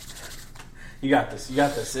You got this. You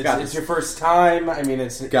got this. Got Your first time. I mean,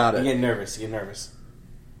 Got it. You get nervous. You get nervous.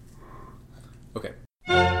 Okay.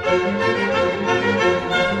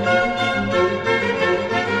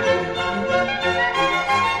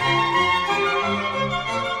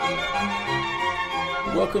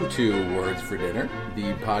 Welcome to Words for Dinner,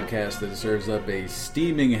 the podcast that serves up a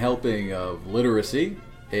steaming helping of literacy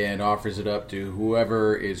and offers it up to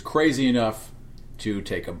whoever is crazy enough to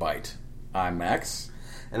take a bite. I'm Max.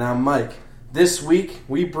 And I'm Mike. This week,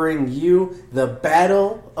 we bring you the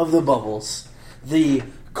Battle of the Bubbles, the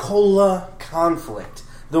Cola Conflict,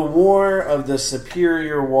 the War of the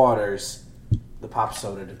Superior Waters, the Pop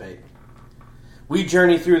Soda Debate. We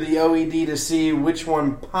journey through the OED to see which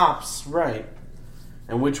one pops right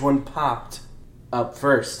and which one popped up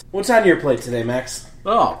first. What's on your plate today, Max?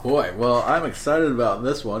 Oh, boy. Well, I'm excited about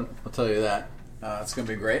this one. I'll tell you that. It's going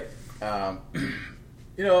to be great.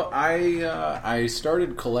 I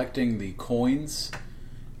started collecting the coins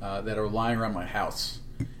that are lying around my house.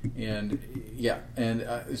 And, you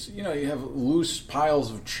have loose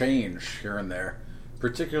piles of change here and there.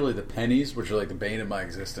 Particularly the pennies, which are like the bane of my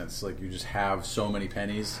existence. Like, you just have so many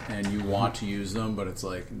pennies, and you want to use them, but it's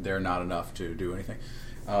like they're not enough to do anything.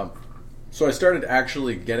 So I started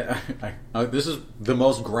actually getting... this is the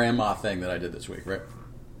most grandma thing that I did this week, right?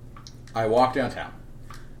 I walk downtown.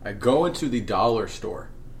 I go into the dollar store,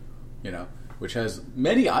 which has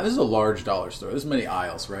many... This is a large dollar store. There's many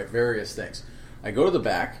aisles, right? Various things. I go to the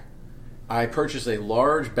back. I purchase a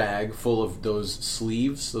large bag full of those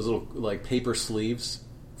sleeves, those little like paper sleeves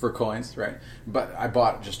for coins, right? But I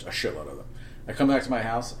bought just a shitload of them. I come back to my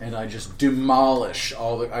house and I just demolish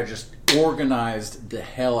I just organized the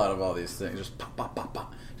hell out of all these things. Just pop, pop, pop,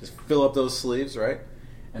 pop. Just fill up those sleeves, right?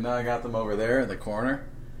 And then I got them over there in the corner,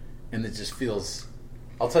 and it just feels...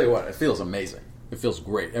 I'll tell you what, it feels amazing. It feels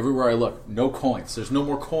great. Everywhere I look, no coins. There's no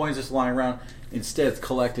more coins just lying around. Instead, it's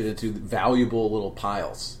collected into valuable little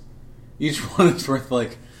piles. Each one is worth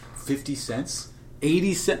like 50 cents,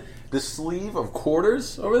 80 cents. The sleeve of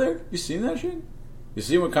quarters over there, you seen that shit? You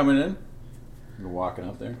see one coming in? You're walking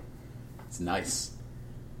up there. It's nice.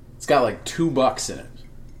 It's got like $2 in it.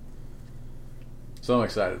 So I'm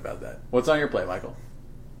excited about that. What's on your plate, Michael?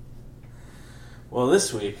 Well,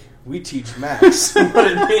 this week, we teach Max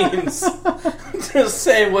what it means to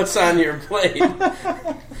say what's on your plate.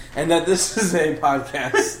 And that this is a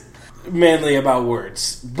podcast mainly about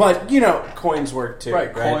words. But, coins work too.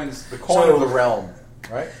 Right? Coins, the coin of the realm.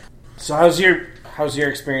 Right? So how's your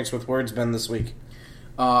experience with words been this week?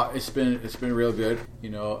 It's been real good.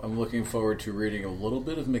 I'm looking forward to reading a little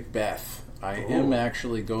bit of Macbeth. I am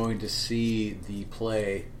actually going to see the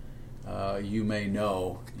play. You may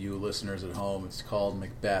know, you listeners at home, it's called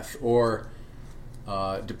Macbeth, or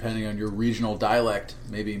depending on your regional dialect,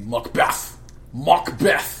 maybe Macbeth,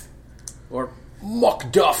 or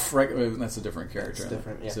Macduff. Right? That's a different character. It's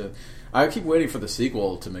different. Yeah. So I keep waiting for the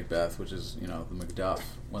sequel to Macbeth, which is the Macduff.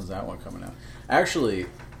 When's that one coming out? Actually,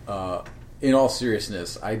 in all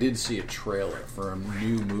seriousness, I did see a trailer for a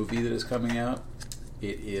new movie that is coming out.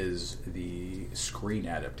 It is the screen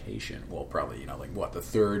adaptation. Well, probably, the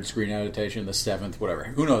third screen adaptation, the seventh, whatever.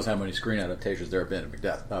 Who knows how many screen adaptations there have been of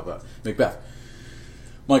Macbeth.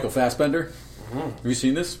 Michael Fassbender. Mm-hmm. Have you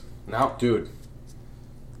seen this? No. Dude,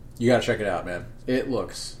 you gotta check it out, man. It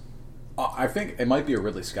looks... I think it might be a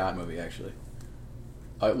Ridley Scott movie, actually.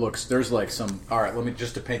 It looks... There's like some... Alright, let me...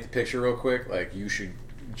 Just to paint the picture real quick, you should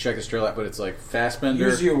check this trailer out, but it's like Fassbender...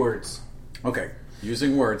 Use your words. Okay.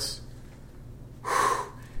 Using words...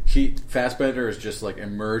 Fassbender is just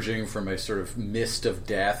emerging from a sort of mist of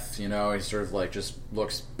death, he sort of just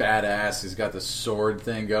looks badass. He's got this sword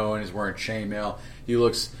thing going. He's wearing chainmail. He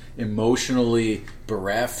looks emotionally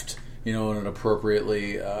bereft, in an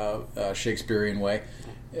appropriately Shakespearean way.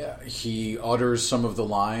 He utters some of the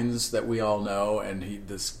lines that we all know, and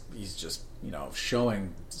he's just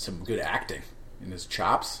showing some good acting in his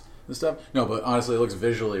chops and stuff. No, but honestly, it looks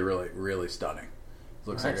visually really, really stunning.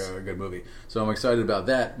 Looks nice. Like a good movie. So I'm excited about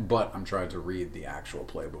that, but I'm trying to read the actual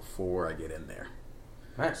play before I get in there.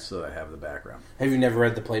 Nice. So that I have the background. Have you never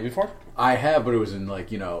read the play before? I have, but it was in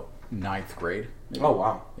ninth grade. Maybe. Oh,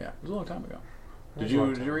 wow. Yeah, it was a long time ago. Did you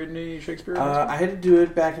read any Shakespeare? I had to do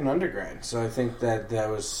it back in undergrad, so I think that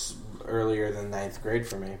was earlier than ninth grade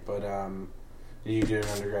for me. But did you do it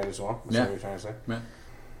in undergrad as well? Is that what you're trying to say? Yeah.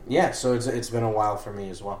 Yeah, so it's been a while for me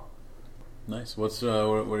as well. Nice. What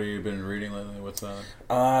have you been reading lately? What's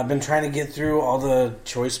I've been trying to get through all the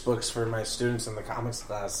choice books for my students in the comics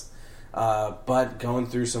class, but going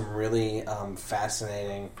through some really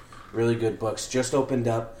fascinating, really good books. Just opened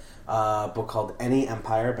up a book called Any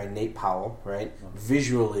Empire by Nate Powell. Right,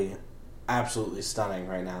 visually absolutely stunning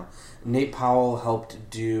right now. Nate Powell helped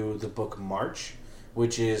do the book March,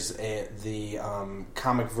 which is the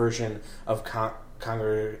comic version of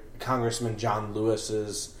Congressman John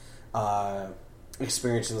Lewis's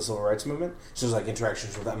experience in the civil rights movement. So there's like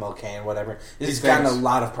interactions with MLK and whatever. It's gotten a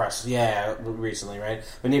lot of press, recently, right?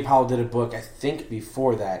 But Nate Powell did a book, I think,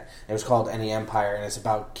 before that. It was called Any Empire, and it's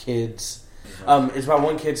about kids. It's about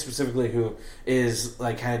one kid specifically who is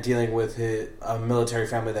like kind of dealing with a military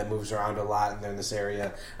family that moves around a lot, and they're in this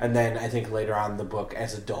area. And then I think later on in the book,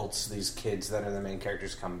 as adults, these kids that are the main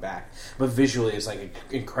characters come back. But visually, it's like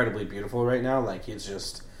incredibly beautiful right now. Like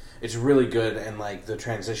it's really good, and like the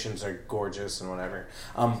transitions are gorgeous and whatever.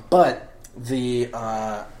 But the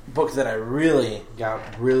book that I really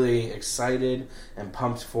got really excited and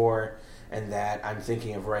pumped for, and that I'm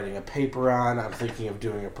thinking of writing a paper on, I'm thinking of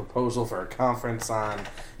doing a proposal for a conference on,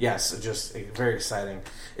 yes, just very exciting,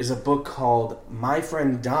 is a book called My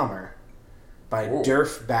Friend Dahmer by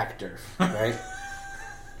Derf Backderf, right?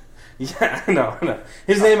 Yeah, no.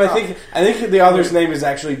 His name, I think the author's name is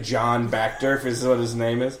actually John Backderf, is what his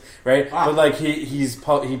name is, right? Wow. But like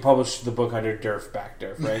he published the book under Derf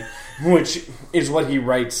Backderf, right? Which is what he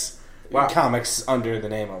writes comics under the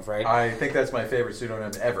name of, right? I think that's my favorite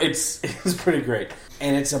pseudonym ever. It's pretty great,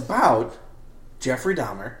 and it's about Jeffrey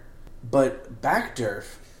Dahmer, but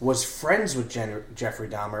Backderf was friends with Jeffrey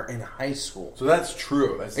Dahmer in high school. So that's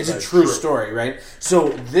true. It's a true story, right? So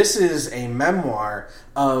this is a memoir,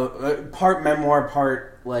 part memoir,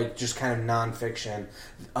 part like just kind of nonfiction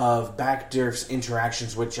of Backderf's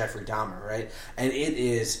interactions with Jeffrey Dahmer, right? And it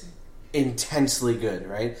is intensely good,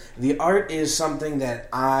 right? The art is something that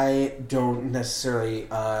I don't necessarily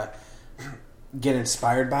get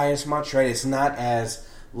inspired by as much, right? It's not as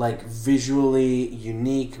like visually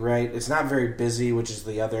unique, right? It's not very busy, which is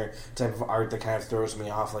the other type of art that kind of throws me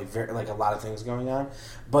off, like like a lot of things going on.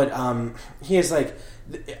 But he has like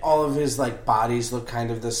all of his like bodies look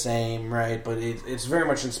kind of the same, right? But it's very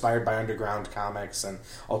much inspired by underground comics and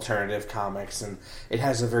alternative comics, and it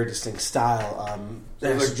has a very distinct style.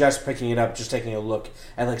 I suggest picking it up, just taking a look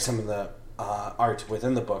at like some of the art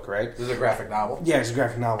within the book, right? This is a graphic novel. Yeah, it's a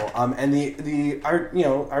graphic novel. And the art,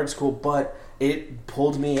 art's cool, but it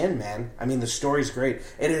pulled me in, man. I mean, the story's great.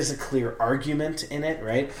 It has a clear argument in it,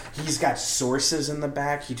 right? He's got sources in the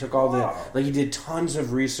back. He took all he did tons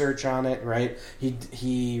of research on it, right?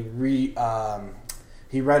 He read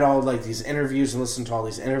all like these interviews and listened to all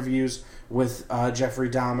these interviews with Jeffrey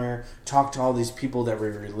Dahmer, talked to all these people that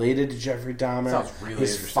were related to Jeffrey Dahmer, sounds really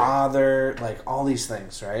his father, like all these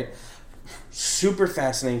things, right? Super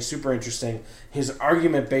fascinating, super interesting. His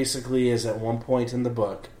argument basically is at one point in the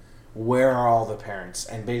book, where are all the parents?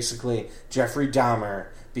 And basically, Jeffrey Dahmer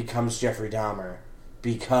becomes Jeffrey Dahmer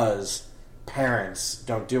because parents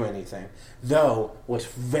don't do anything. Though, what's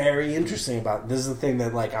very interesting about this is the thing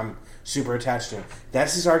that like I'm super attached to.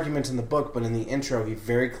 That's his argument in the book, but in the intro, he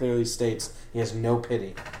very clearly states he has no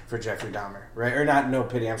pity for Jeffrey Dahmer, right? Or not no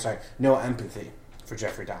pity, I'm sorry, no empathy for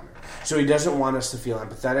Jeffrey Dahmer. So he doesn't want us to feel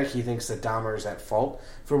empathetic. He thinks that Dahmer is at fault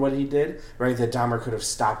for what he did, right? That Dahmer could have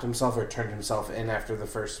stopped himself or turned himself in after the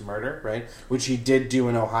first murder, right? Which he did do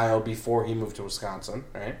in Ohio before he moved to Wisconsin,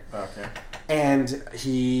 right? Okay. And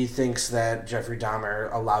he thinks that Jeffrey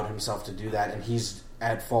Dahmer allowed himself to do that, and he's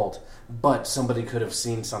at fault. But somebody could have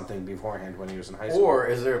seen something beforehand when he was in high school. Or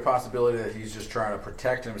is there a possibility that he's just trying to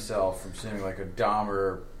protect himself from seeming like a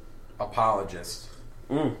Dahmer apologist?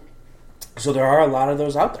 So there are a lot of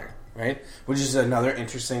those out there, right? Which is another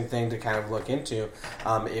interesting thing to kind of look into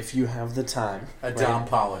if you have the time. A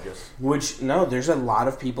Dahmologist. There's a lot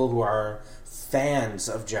of people who are fans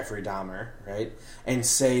of Jeffrey Dahmer, right? And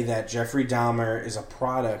say that Jeffrey Dahmer is a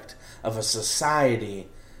product of a society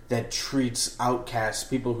that treats outcasts,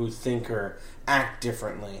 people who think or act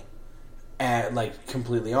differently, like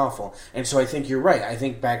completely awful. And so I think you're right. I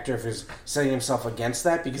think Backderf is setting himself against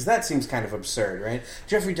that because that seems kind of absurd, right?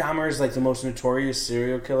 Jeffrey Dahmer is like the most notorious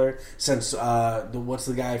serial killer since what's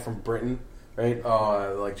the guy from Britain, right?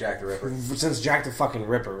 Oh, like Jack the Ripper. Since Jack the fucking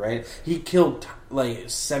Ripper, right? He killed like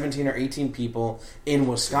 17 or 18 people in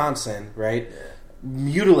Wisconsin, right? Yeah.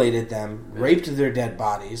 Mutilated them, raped their dead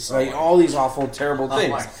bodies, like all these awful, terrible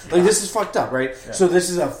things. Like this is fucked up, right? Yeah. So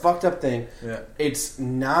this is a fucked up thing. Yeah. It's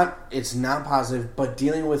not positive, but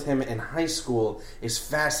dealing with him in high school is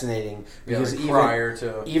fascinating because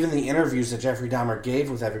even the interviews that Jeffrey Dahmer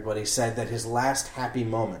gave with everybody said that his last happy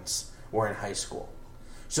moments were in high school.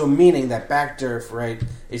 So meaning that Backderf, right,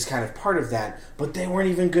 is kind of part of that, but they weren't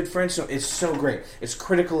even good friends. So it's so great. It's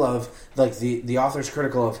critical of, like, the author's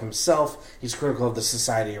critical of himself. He's critical of the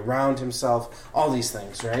society around himself. All these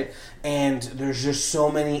things, right? And there's just so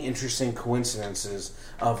many interesting coincidences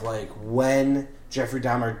of, like, when Jeffrey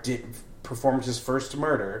Dahmer performed his first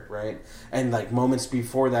murder, right? And, like, moments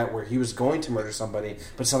before that where he was going to murder somebody,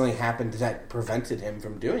 but something happened that prevented him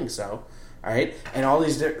from doing so. All right, and all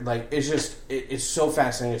these it's so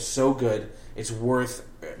fascinating. It's so good. It's worth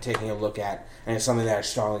taking a look at, and it's something that I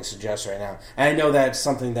strongly suggest right now. And I know that's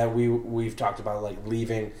something that we've talked about, like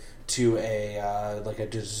leaving to a like a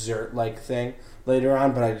dessert like thing later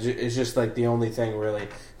on. But it's just like the only thing really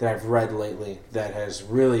that I've read lately that has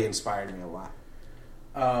really inspired me a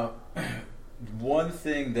lot. One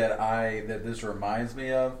thing that this reminds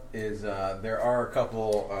me of is there are a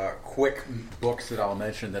couple quick books that I'll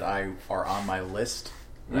mention that are on my list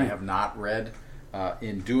that I have not read.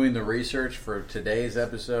 In doing the research for today's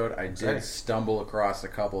episode, I did stumble across a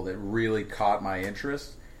couple that really caught my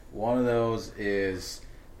interest. One of those is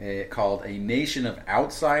called A Nation of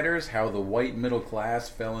Outsiders, How the White Middle Class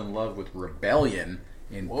Fell in Love with Rebellion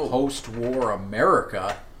in Post-War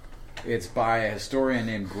America. It's by a historian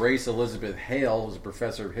named Grace Elizabeth Hale, who's a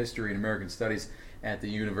professor of history and American studies at the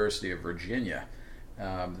University of Virginia.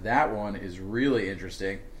 That one is really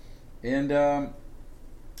interesting. And, I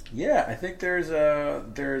think there's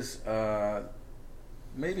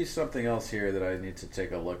maybe something else here that I need to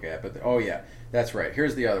take a look at. But that's right.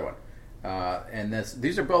 Here's the other one. And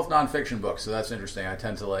these are both nonfiction books, so that's interesting. I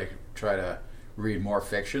tend to try to read more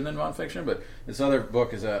fiction than nonfiction, but this other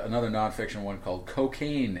book is another nonfiction one called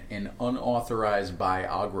Cocaine, an Unauthorized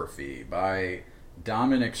Biography by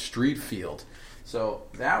Dominic Streetfield. So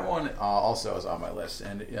that one also is on my list,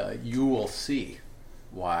 and you will see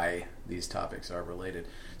why these topics are related.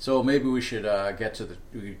 So maybe we should cut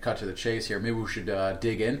to the chase here. Maybe we should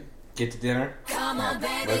dig in. Get to dinner? Come on,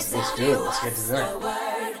 baby, let's do it. Let's get to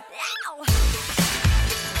dinner.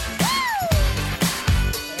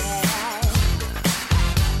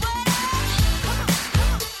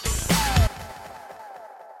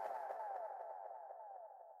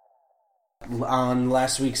 On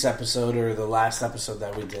last week's episode, or the last episode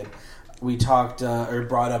that we did, we talked or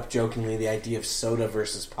brought up jokingly the idea of soda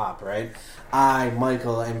versus pop, right? I,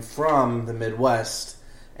 Michael, am from the Midwest,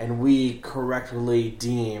 and we correctly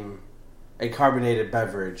deem a carbonated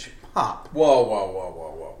beverage pop.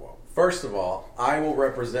 Whoa. First of all, I will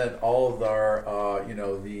represent all of our,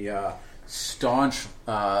 the staunch,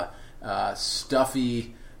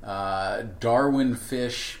 stuffy, Darwin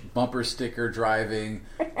fish, bumper sticker driving,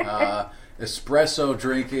 espresso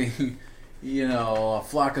drinking, a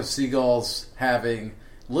flock of seagulls having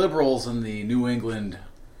liberals in the New England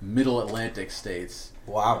Middle Atlantic states.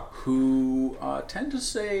 Wow. Who tend to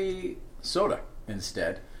say soda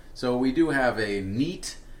instead. So we do have a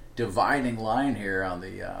neat dividing line here on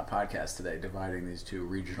the podcast today, dividing these two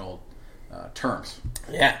regional terms.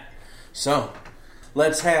 Yeah. So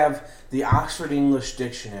let's have the Oxford English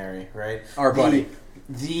Dictionary, right? Our buddy.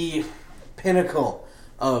 The pinnacle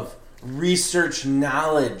of research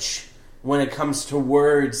knowledge when it comes to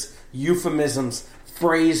words, euphemisms,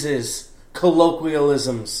 phrases,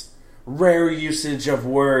 colloquialisms, rare usage of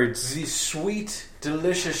words. The sweet,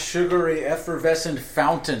 delicious, sugary, effervescent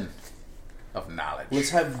fountain of knowledge. Let's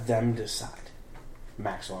have them decide.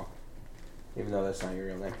 Maxwell. Even though that's not your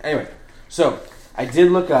real name. Anyway, so I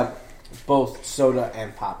did look up both soda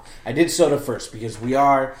and pop. I did soda first because we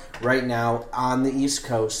are right now on the East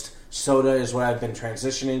Coast. Soda is what I've been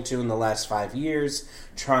transitioning to in the last 5 years,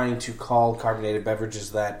 trying to call carbonated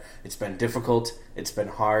beverages that. It's been difficult. It's been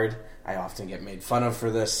hard. I often get made fun of for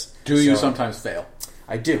this. Do you sometimes fail?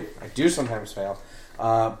 I do. I do sometimes fail.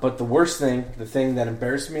 But the worst thing, the thing that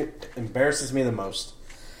embarrasses me the most,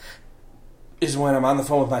 is when I'm on the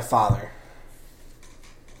phone with my father,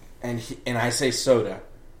 and I say soda,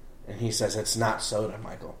 and he says, it's not soda,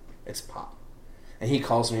 Michael. It's pop. And he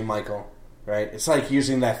calls me Michael, right? It's like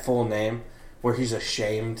using that full name where he's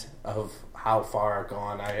ashamed of how far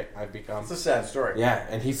gone I've become. It's a sad story. Yeah,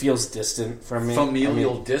 and he feels distant from me.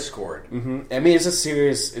 Familial discord. Mm-hmm. I mean, it's a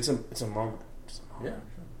serious, it's a moment. Yeah.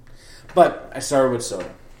 But I started with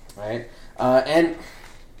soda, right?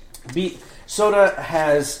 Soda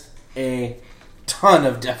has a ton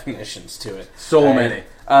of definitions to it. So many.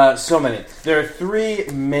 So many. There are three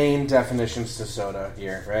main definitions to soda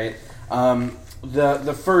here, right?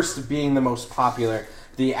 The first being the most popular,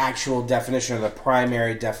 the actual definition or the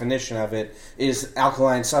primary definition of it is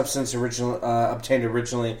alkaline substance obtained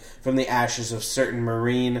originally from the ashes of certain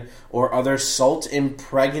marine or other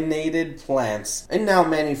salt-impregnated plants and now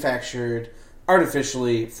manufactured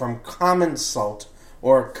artificially from common salt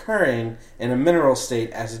or occurring in a mineral state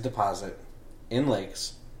as a deposit in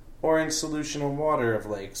lakes or in solution of water of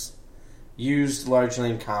lakes, used largely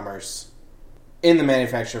in commerce, in the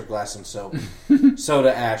manufacture of glass and soap,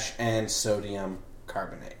 soda ash, and sodium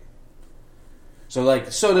carbonate. So,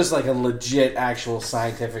 like, soda's like a legit, actual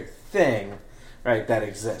scientific thing, right, that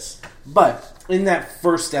exists. But in that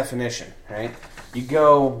first definition, right, you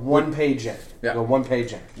go one page in. Yeah. Go one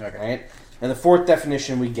page in, Okay. right? And the fourth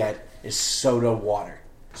definition we get is soda water.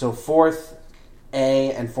 So fourth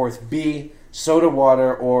A and fourth B, soda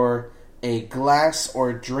water or a glass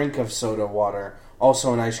or drink of soda water,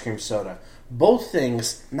 also an ice cream soda. Both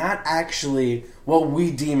things not actually what we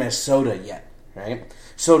deem as soda yet, right?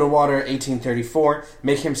 Soda water, 1834,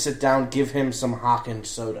 make him sit down, give him some Hawken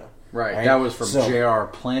soda. Right. That was from J.R.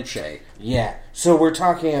 Planchet. Yeah. So we're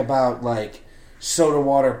talking about, like, soda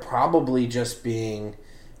water probably just being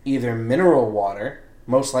either mineral water,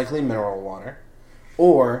 most likely mineral water,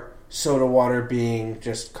 or soda water being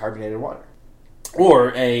just carbonated water.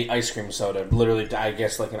 Or a ice cream soda. Literally, I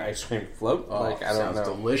guess, like an ice cream float. Oh, like, I don't know. sounds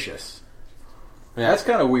delicious. Yeah. That's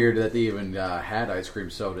kind of weird that they even had ice cream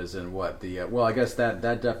sodas in what the... well, I guess that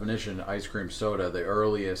definition, ice cream soda, the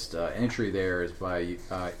earliest entry there is by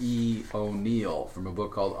E. O'Neill from a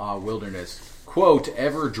book called Ah Wilderness. Quote,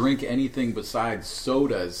 ever drink anything besides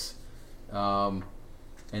sodas? And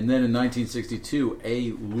then in 1962,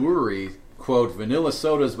 A. Lurie, quote, vanilla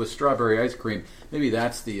sodas with strawberry ice cream. Maybe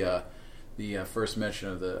that's the first mention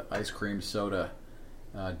of the ice cream soda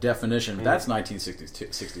definition. That's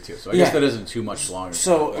 1962. So I guess that isn't too much longer.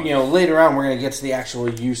 So, later on we're going to get to the actual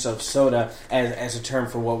use of soda as a term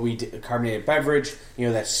for what we carbonated beverage.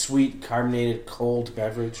 That sweet, carbonated, cold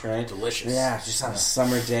beverage, right? Delicious. Yeah, just on a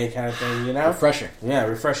summer day kind of thing, Refreshing. Yeah,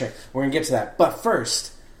 refreshing. We're going to get to that. But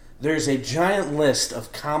first, there's a giant list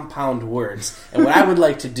of compound words. And what I would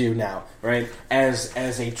like to do now, right, as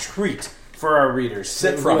a treat for our readers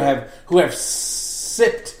who have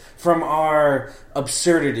sipped from our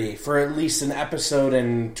absurdity for at least an episode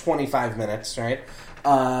and 25 minutes, right?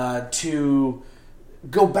 To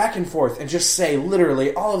go back and forth and just say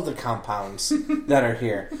literally all of the compounds that are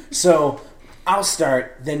here. So I'll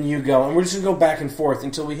start, then you go, and we're just going to go back and forth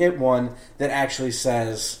until we hit one that actually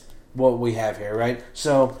says what we have here, right?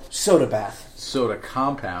 So, soda bath. Soda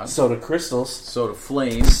compound. Soda crystals. Soda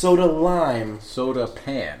flame. Soda lime. Soda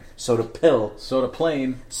pan. Soda pill. Soda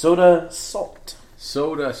plain. Soda salt.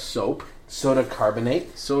 Soda soap. Soda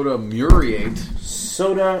carbonate. Soda muriate.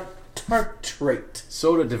 Soda tartrate.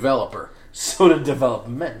 Soda developer. Soda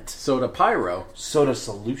development. Soda pyro. Soda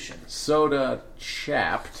solution. Soda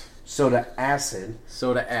chapped. Soda acid.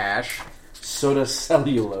 Soda ash. Soda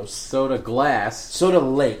cellulose. Soda glass. Soda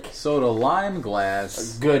lake. Soda lime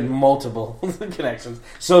glass. Good, multiple connections.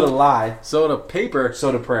 Soda lye. Soda paper.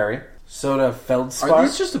 Soda prairie. Soda feldspar. Are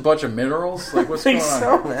these just a bunch of minerals? Like, what's I going think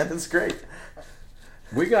on? so, man. It's great.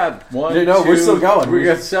 We got one, No, two, we're still going. We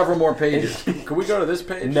got several more pages. Can we go to this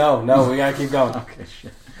page? No, we gotta keep going. Okay,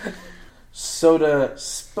 shit. Soda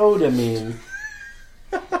spodamine.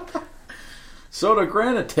 Soda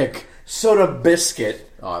granitic. Soda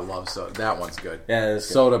biscuit. Oh, I love soda. That one's good. Yeah, that's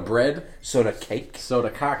good. Soda bread. Soda cake. Soda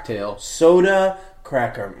cocktail. Soda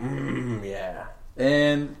cracker. Yeah.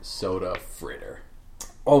 And soda fritter.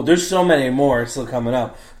 Oh, there's so many more still coming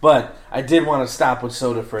up. But I did want to stop with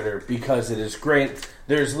soda fritter because it is great.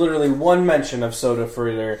 There's literally one mention of soda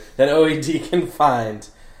fritter that OED can find.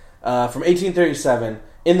 From 1837,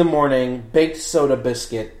 in the morning, baked soda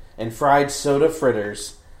biscuit and fried soda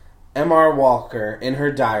fritters. M.R. Walker, in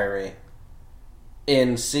her diary,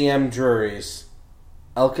 in C.M. Drury's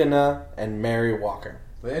Elkanah and Mary Walker.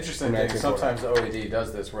 The interesting thing, sometimes the OED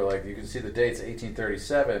does this where, like, you can see the dates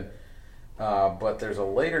 1837, but there's a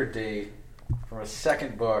later date from a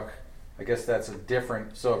second book. I guess that's a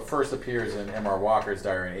different... So it first appears in M.R. Walker's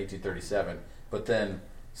diary in 1837, but then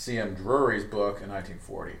C.M. Drury's book in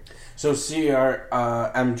 1940. So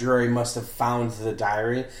C.R.M. Drury must have found the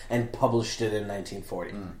diary and published it in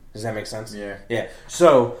 1940. Does that make sense? Yeah. Yeah.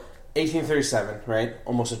 So, 1837, right?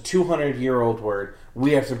 Almost a 200-year-old word.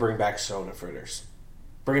 We have to bring back soda fritters.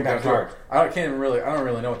 Bring it back hard. I don't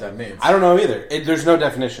really know what that means. I don't know either. There's no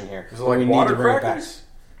definition here. Is it like water crackers?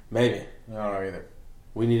 Maybe. I don't know either.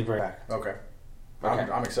 We need to bring it back. Okay.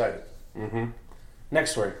 Okay. I'm excited.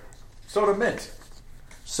 Next word. Soda mint.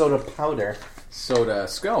 Soda powder. Soda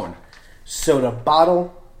scone. Soda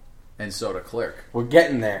bottle. And soda clerk. We're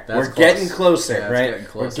getting there. That's We're getting closer, yeah, right? getting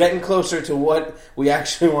closer. We're getting closer to what we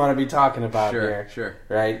actually want to be talking about here. Sure.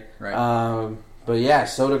 Right? Right. But yeah,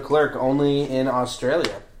 soda clerk only in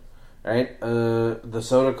Australia. Right? The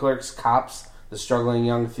soda clerks, cops, the struggling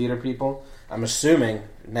young theater people, I'm assuming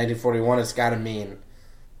 1941 it's got to mean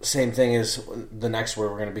same thing as the next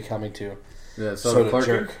word we're going to be coming to. The soda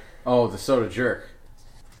jerk. Oh, the soda jerk.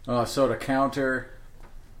 Oh, soda counter.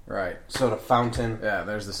 Right. Soda fountain. Yeah,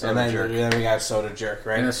 there's the soda jerk. And then we got soda jerk,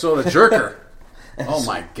 right? And a soda jerker. Oh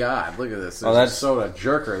my God! Look at this. There's that's a soda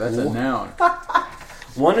jerker. That's a noun.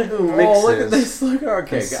 One who mixes. Oh, look at this! Look,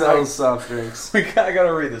 okay, sells soft drinks. I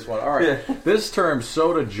gotta read this one. All right, Yeah. This term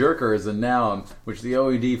 "soda jerker" is a noun which the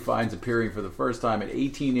OED finds appearing for the first time in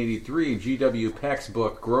 1883 in G.W. Peck's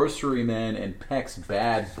book "Groceryman and Peck's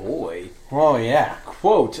Bad Boy." Oh yeah.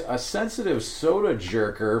 Quote: A sensitive soda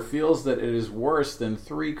jerker feels that it is worse than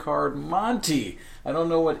 3-card Monty. I don't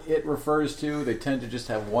know what it refers to. They tend to just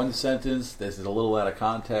have one sentence. This is a little out of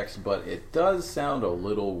context, but it does sound a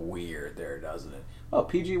little weird there, doesn't it? Oh,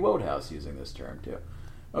 P.G. Wodehouse using this term, too.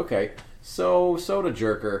 Okay, so soda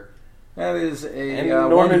jerker. That is a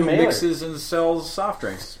one who Mailer. mixes and sells soft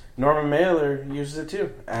drinks. Norman Mailer uses it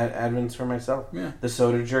too. Advents for myself. Yeah. The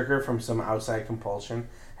soda jerker, from some outside compulsion,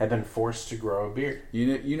 had been forced to grow a beard.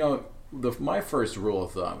 You know, my first rule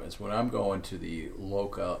of thumb is when I'm going to the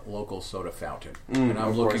local soda fountain and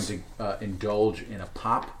I'm looking to indulge in a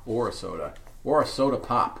pop or a soda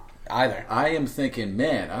pop. Either. I am thinking,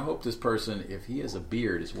 man, I hope this person, if he has a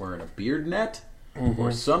beard, is wearing a beard net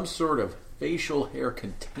or some sort of facial hair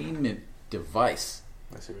containment device.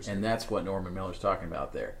 And that's what Norman Miller's talking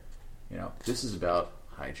about there. You know, this is about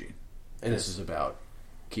hygiene. This is about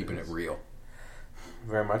keeping it real.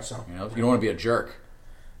 Very much so. You know, you don't want to be a jerk.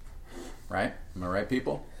 Right? Am I right,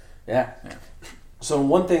 people? Yeah. So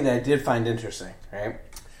one thing that I did find interesting, right?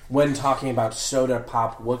 When talking about soda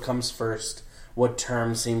pop, what comes first? What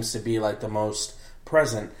term seems to be like the most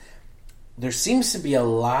present? There seems to be a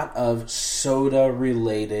lot of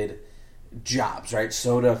soda-related jobs, right?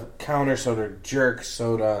 Soda counter, soda jerk,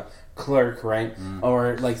 soda clerk, right?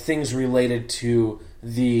 Or like things related to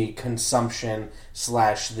the consumption /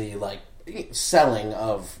 the like selling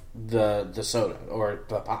of the soda or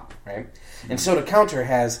the pop, right? And soda counter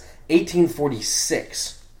has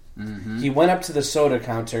 1846. He went up to the soda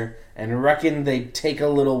counter and reckoned they'd take a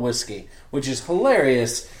little whiskey, which is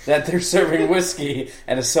hilarious that they're serving whiskey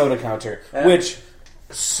at a soda counter, which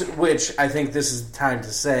I think this is the time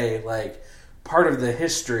to say, like, part of the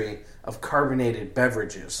history of carbonated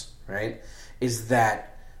beverages, right, is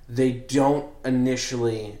that they don't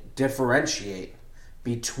initially differentiate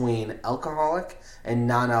between alcoholic and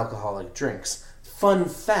non-alcoholic drinks. Fun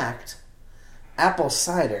fact, apple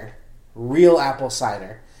cider, real apple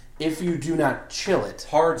cider, if you do not chill it...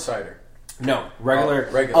 Hard cider. No,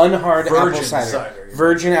 regular. Virgin unhard apple cider.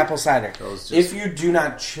 Virgin apple cider. Just... If you do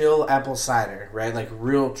not chill apple cider, right, like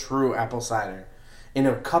real true apple cider, in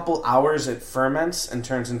a couple hours it ferments and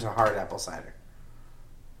turns into hard apple cider.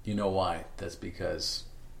 You know why? That's because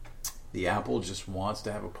the apple just wants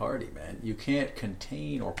to have a party, man. You can't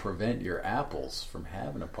contain or prevent your apples from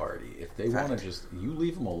having a party. If they want to you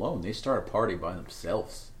leave them alone. They start a party by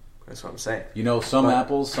themselves. That's what I'm saying. You know, some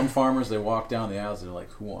apples, some farmers, they walk down the aisles and they're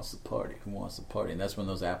like, who wants to party? Who wants to party? And that's when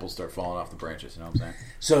those apples start falling off the branches, you know what I'm saying?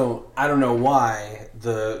 So, I don't know why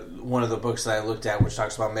one of the books that I looked at, which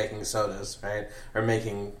talks about making sodas, right, or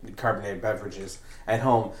making carbonated beverages at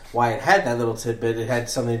home, why it had that little tidbit. It had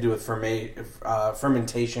something to do with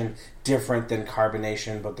fermentation, different than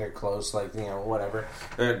carbonation, but they're close, like, you know, whatever.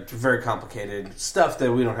 They're very complicated stuff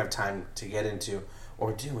that we don't have time to get into.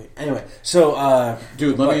 Or do we? Anyway, so...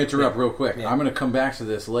 Dude, let me interrupt real quick. Yeah. I'm going to come back to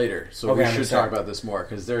this later, so we should talk about this more,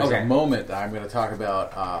 because there's a moment that I'm going to talk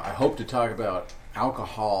about. I hope to talk about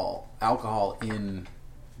alcohol in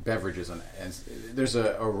beverages, and there's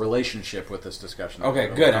a relationship with this discussion. Okay,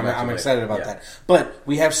 good. I'm excited about that. But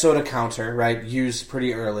we have soda counter, right, used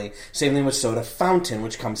pretty early. Same thing with soda fountain,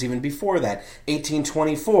 which comes even before that.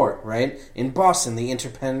 1824, right, in Boston, the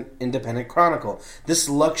Independent Chronicle. This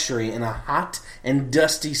luxury in a hot and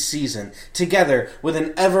dusty season, together with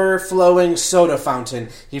an ever-flowing soda fountain,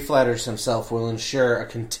 he flatters himself will ensure a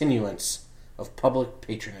continuance of public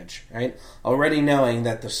patronage, right? Already knowing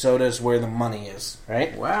that the soda is where the money is,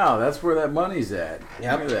 right? Wow, that's where that money's at.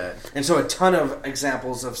 Yep. Look at that. And so a ton of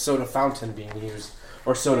examples of soda fountain being used,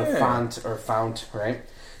 or soda fount, right?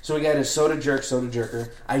 So we got a soda jerk, soda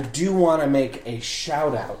jerker. I do want to make a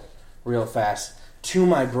shout out real fast to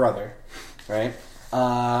my brother, right?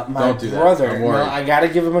 My brother, no, I got to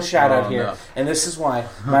give him a shout out here. No. And this is why.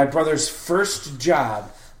 My brother's first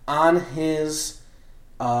job on his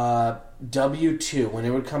W-2, when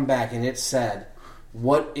it would come back and it said,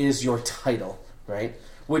 what is your title? right?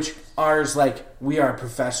 Which ours, like, we are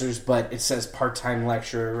professors, but it says part-time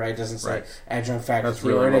lecturer, right? It doesn't say Right. adjunct faculty. That's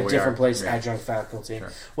really or in what a we different are. place, Yeah. adjunct faculty.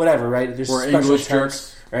 Sure. Whatever, right? There's We're special English terms,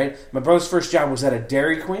 jerks. right? My brother's first job was at a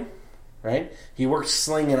Dairy Queen, right? He worked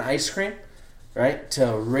slinging ice cream, right, to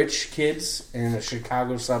rich kids in a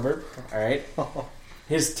Chicago suburb, all right?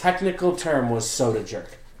 His technical term was soda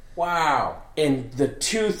jerk. Wow. In the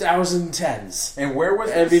 2010s And where was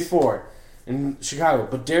and this? before in Chicago,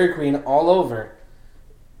 but Dairy Queen all over,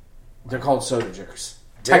 they're called soda jerks.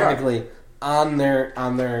 They are. Technically, on their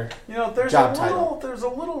You know, there's job a little, title. there's a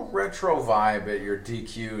little retro vibe at your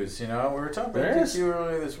DQs. You know, we were talking about There is. DQ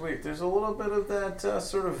earlier this week. There's a little bit of that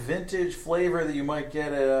sort of vintage flavor that you might get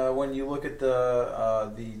when you look at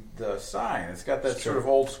the sign. It's got that sort of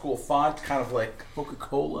old school font, kind of like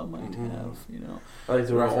Coca-Cola might have. You know, I like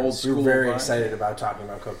the Old reference. You're school very vibe. excited about talking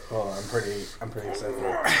about Coca-Cola. I'm pretty excited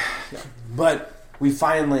for it. But we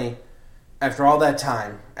finally, after all that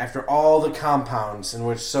time, after all the compounds in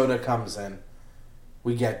which soda comes in,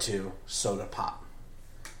 we get to soda pop.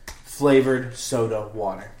 Flavored soda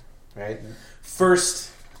water, right? First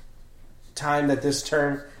time that this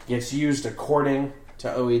term gets used according to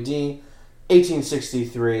OED,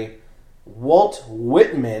 1863, Walt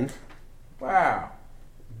Whitman, wow.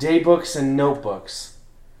 Daybooks and Notebooks,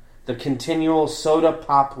 the continual soda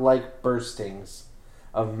pop-like burstings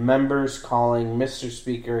of members calling Mr.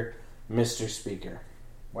 Speaker, Mr. Speaker.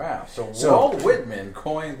 Wow. So So- Walt Whitman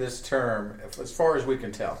coined this term, as far as we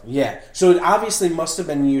can tell. Yeah, so it obviously must have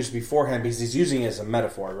been used beforehand because he's using it as a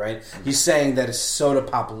metaphor, right? He's saying that it's soda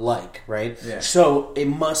pop-like, right? Yeah. So it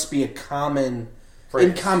must be a common, Phrase.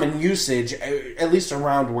 in common usage, at least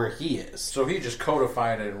around where he is. So he just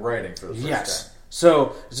codified it in writing for the first Yes. time.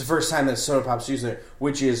 So it's the first time that soda pop's used there,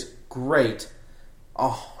 which is great.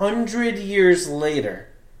 100 years later,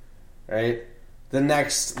 right? The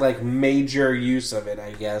next major use of it,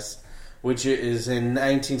 I guess, which is in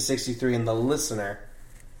 1963 in The Listener,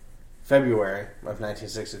 February of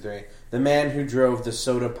 1963. The man who drove the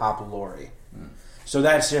soda pop lorry. So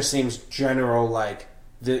that just seems general,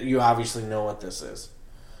 you obviously know what this is.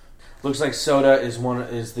 Looks like soda is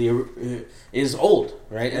old,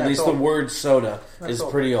 right? Yeah, At least it's the old. word soda That's is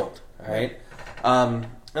old. pretty old, all right? And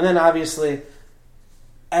then obviously,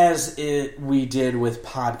 as we did with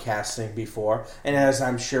podcasting before, and as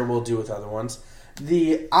I'm sure we'll do with other ones,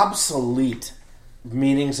 the obsolete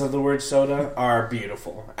meanings of the word soda are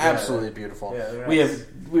beautiful, absolutely beautiful. Yeah, they're we nice.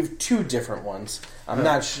 have two different ones. I'm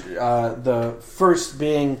not the first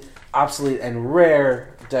being obsolete and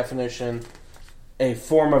rare definition, a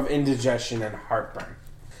form of indigestion and heartburn.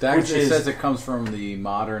 That Which actually is- says it comes from the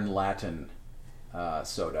modern Latin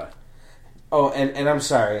soda. Oh, and I'm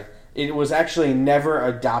sorry. It was actually never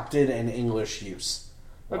adopted in English use,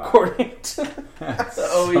 according to the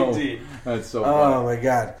OED. That's so Oh funny. my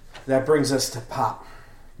god! That brings us to pop.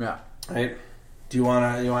 Yeah. Right? Do you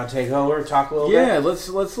wanna take over? Talk a little Yeah, bit.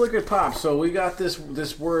 let's look at pop. So we got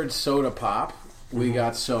this word soda pop. We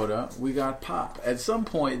got soda. We got pop. At some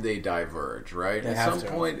point, they diverge, right? They At have some to.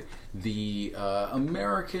 point, the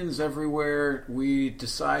Americans everywhere we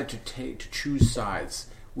decide to choose sides.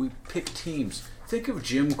 We pick teams. Think of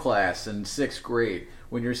gym class in 6th grade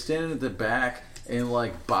when you're standing at the back and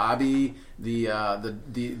Bobby,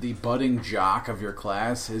 the budding jock of your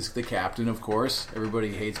class, is the captain. Of course,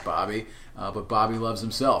 everybody hates Bobby. But Bobby loves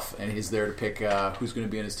himself, and he's there to pick who's going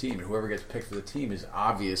to be on his team. And whoever gets picked for the team is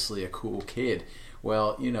obviously a cool kid.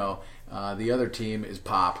 Well, the other team is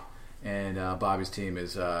Pop, and Bobby's team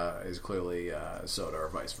is clearly Soda, or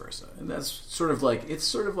vice versa. And that's sort of like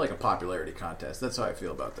a popularity contest. That's how I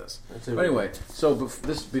feel about this. But anyway, so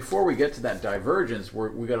before we get to that divergence,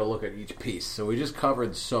 we got to look at each piece. So we just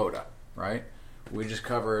covered Soda, right? We just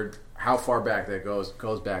covered how far back that goes.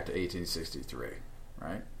 Goes back to 1863,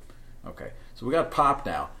 right? Okay, so we got pop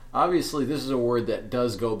now. Obviously, this is a word that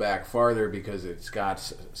does go back farther because it's got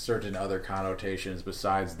certain other connotations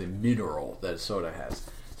besides the mineral that soda has.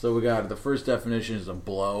 So we got the first definition is a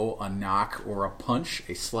blow, a knock, or a punch,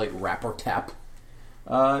 a slight rap or tap.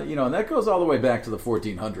 And that goes all the way back to the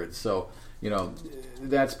 1400s. So,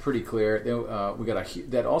 that's pretty clear. We got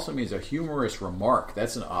that also means a humorous remark.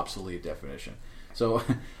 That's an obsolete definition. So,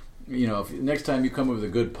 if next time you come up with a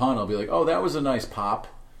good pun, I'll be like, "Oh, that was a nice pop."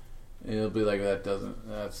 And it'll be like,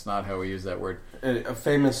 that's not how we use that word. A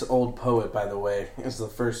famous old poet, by the way, is the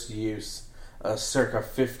first use, circa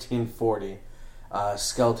 1540,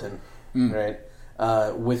 Skelton, right?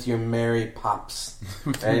 With your merry pops,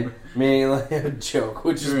 right? Meaning like a joke,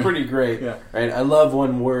 which is pretty great, Yeah. right? I love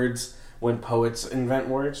when words when poets invent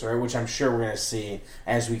words, right? Which I'm sure we're going to see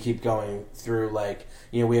as we keep going through. Like,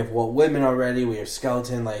 we have Walt Whitman already. We have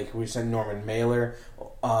Skeleton. Like we said, Norman Mailer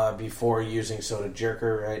before using Soda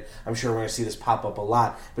Jerker, right? I'm sure we're going to see this pop up a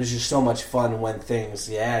lot. But it's just so much fun when things.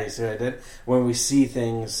 Yeah, you see what I did? When we see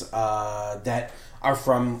things that are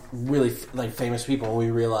from really famous people, and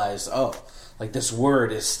we realize, this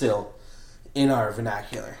word is still in our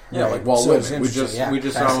vernacular. Yeah, right? like Walt Whitman. We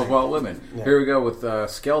just saw with Walt Whitman. Yeah. Here we go with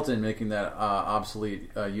Skeleton making that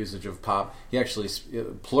obsolete usage of pop. He actually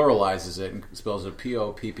pluralizes it and spells it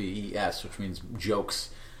P-O-P-P-E-S, which means jokes.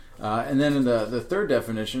 And then in the third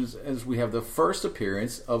definition is we have the first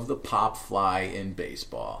appearance of the pop fly in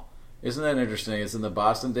baseball. Isn't that interesting? It's in the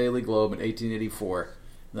Boston Daily Globe in 1884. And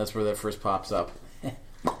that's where that first pops up.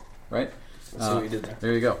 Right? Let's see what you did there.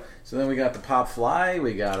 There you go. So then we got the pop fly.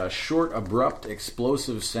 We got a short, abrupt,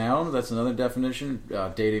 explosive sound. That's another definition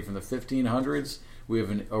dating from the 1500s. We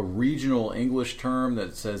have a regional English term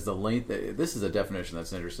that says the length. This is a definition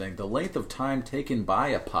that's interesting. The length of time taken by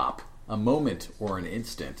a pop, a moment or an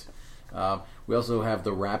instant. We also have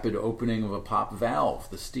the rapid opening of a pop valve,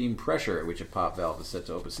 the steam pressure at which a pop valve is set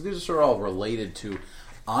to open. So these are sort of all related to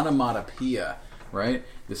onomatopoeia, right?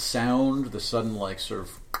 The sound, the sudden sort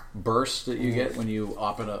of burst that you get when you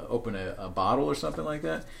open a bottle or something like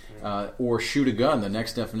that, or shoot a gun. The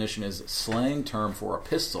next definition is slang term for a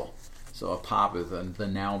pistol. So a pop is the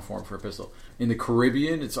noun form for a pistol. In the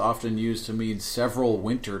Caribbean, it's often used to mean several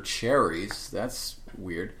winter cherries. That's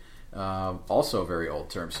weird. Also a very old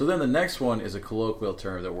term. So then the next one is a colloquial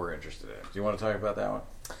term that we're interested in. Do you want to talk about that one?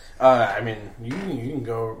 You can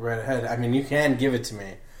go right ahead. You can give it to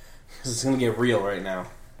me. Because it's going to get real right now.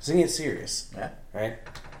 It's going to get serious. Yeah. Right?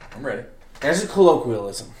 I'm ready. As a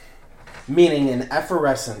colloquialism, meaning an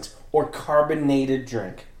effervescent or carbonated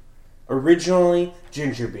drink, originally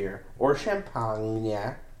ginger beer or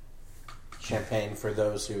champagne. Champagne for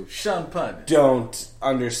those who Champagne. don't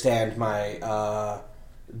understand my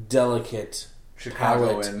delicate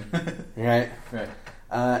Chicagoan. Right?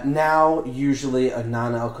 Right. Now, usually a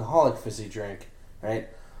non-alcoholic fizzy drink, right?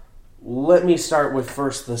 Let me start with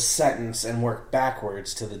first the sentence and work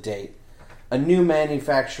backwards to the date. A new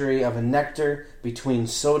manufactory of a nectar between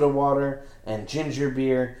soda water and ginger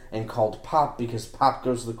beer and called pop because pop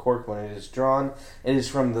goes to the cork when it is drawn. It is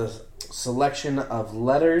from the selection of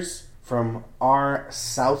letters from R.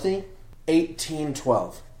 Southey,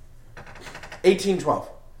 1812. 1812.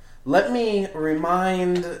 Let me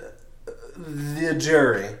remind the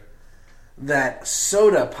jury that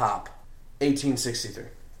soda pop, 1863.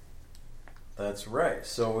 That's right.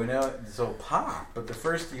 So we know pop, but the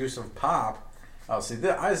first use of pop. I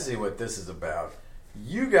see what this is about.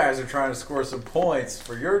 You guys are trying to score some points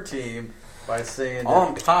for your team by saying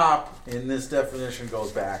that pop in this definition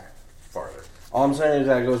goes back farther. All I'm saying is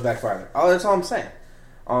that it goes back farther. That's all I'm saying.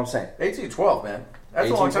 1812, man.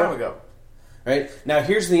 That's a long time ago. Right? Now,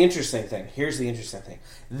 here's the interesting thing.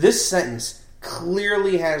 This sentence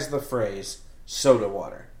clearly has the phrase soda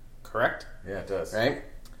water. Correct? Yeah, it does. Right?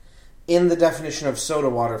 In the definition of soda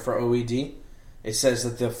water for OED, it says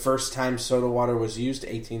that the first time soda water was used,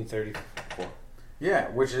 1834. Yeah,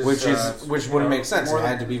 which wouldn't make sense. It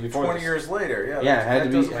had to be before 20 this. years later. Yeah, it had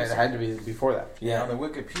to be before that. Yeah. On the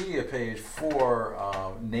Wikipedia page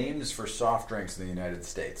for names for soft drinks in the United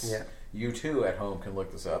States. Yeah. You too at home can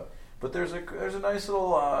look this up. But there's a nice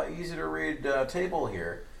little easy to read table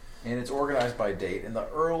here, and it's organized by date. And the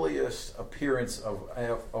earliest appearance of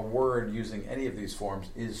a word using any of these forms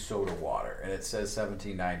is soda water, and it says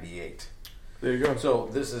 1798. There you go. So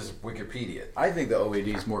this is Wikipedia. I think the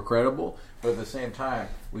OED is more credible, but at the same time,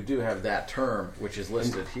 we do have that term, which is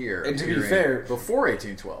listed here. And to be fair, before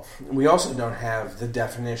 1812. We also don't have the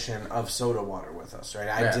definition of soda water with us, right?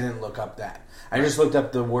 I didn't look up that. I just looked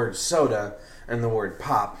up the word soda and the word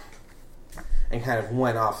pop and kind of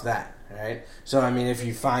went off that, right? So, if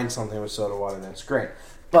you find something with soda water, that's great.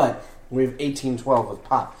 But we have 1812 with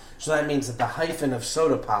pop. So that means that the hyphen of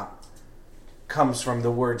soda pop comes from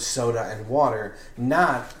the word soda and water,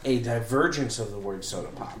 not a divergence of the word soda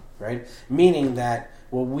pop, right? Meaning that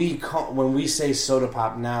when we say soda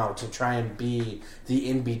pop now to try and be the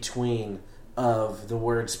in-between of the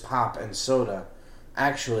words pop and soda,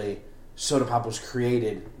 actually, soda pop was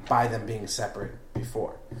created by them being separate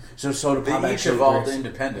before. So soda pop they each evolved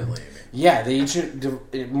independently. Yeah,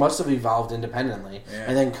 it must have evolved independently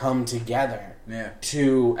and then come together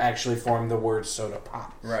to actually form the word soda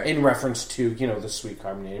pop. Right. In reference to, the sweet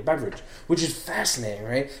carbonated beverage, which is fascinating,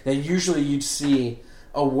 right? That usually you'd see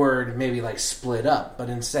a word maybe like split up, but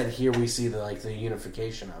instead here we see the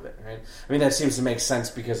unification of it, right? I mean, that seems to make sense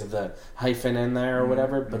because of the hyphen in there or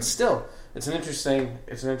whatever, but still, it's an interesting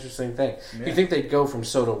thing. Yeah. You think they'd go from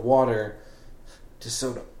soda water to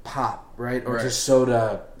soda pop, right? Or to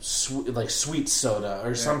soda, sweet soda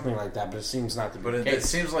or something like that, but it seems not to be the case. It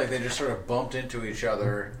seems like they just sort of bumped into each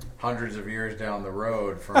other hundreds of years down the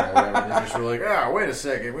road from whatever. They just were like, wait a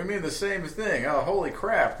second, we mean the same thing. Oh, holy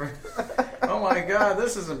crap. Oh my God,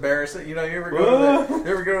 this is embarrassing. You ever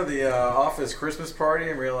go to the office Christmas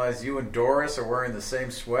party and realize you and Doris are wearing the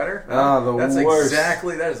same sweater? That's worst.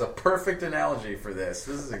 That is a perfect analogy for this.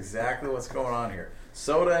 This is exactly what's going on here.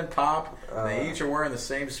 Soda and pop, they each are wearing the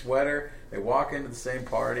same sweater. They walk into the same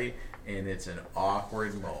party, and it's an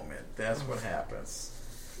awkward moment. That's what happens.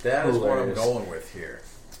 That is what I'm going with here.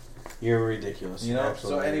 You're ridiculous.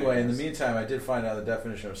 So anyway, in the meantime, I did find out the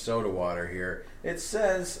definition of soda water here. It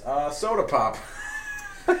says soda pop.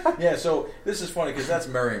 Yeah, so this is funny because that's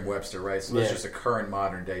Merriam-Webster, right? So that's just a current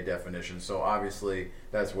modern day definition. So obviously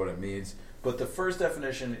that's what it means. But the first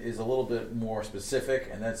definition is a little bit more specific,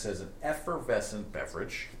 and that says an effervescent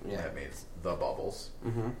beverage. Yeah. That means the bubbles.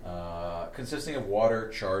 Mm-hmm. Consisting of water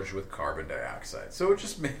charged with carbon dioxide. So it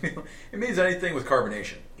just it means anything with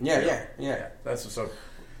carbonation. Yeah. That's so.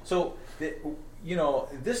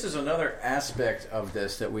 This is another aspect of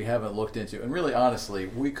this that we haven't looked into. And really, honestly,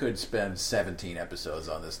 we could spend 17 episodes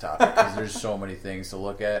on this topic because there's so many things to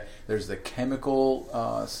look at. There's the chemical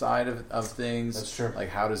side of things. That's true. Like,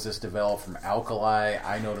 how does this develop from alkali?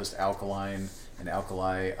 I noticed alkaline and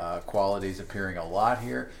alkali qualities appearing a lot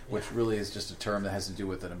here, which really is just a term that has to do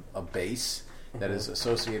with a base that is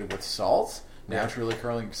associated with salts, naturally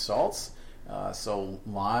occurring salts. So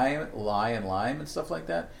lye and lime and stuff like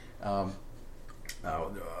that.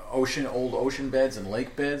 Old ocean beds and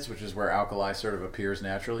lake beds, which is where alkali sort of appears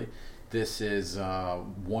naturally. This is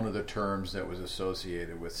one of the terms that was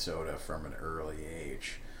associated with soda from an early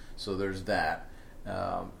age. So there's that.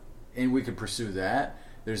 And we could pursue that.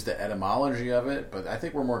 There's the etymology of it, but I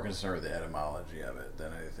think we're more concerned with the etymology of it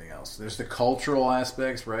than anything else. There's the cultural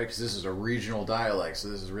aspects, right? Because this is a regional dialect, so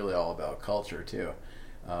this is really all about culture, too.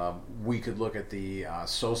 We could look at the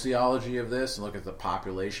sociology of this and look at the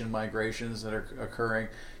population migrations that are occurring.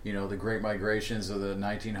 The Great Migrations of the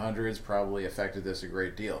 1900s probably affected this a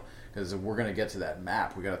great deal. Because if we're going to get to that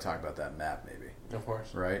map, we got to talk about that map, maybe. Of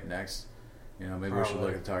course. Right? Next. Maybe we should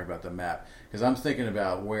look at talk about the map. Because I'm thinking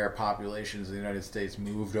about where populations of the United States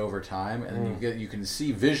moved over time. And you can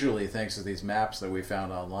see visually, thanks to these maps that we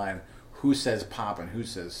found online, who says pop and who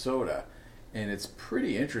says soda. And it's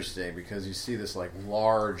pretty interesting because you see this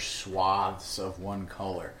large swaths of one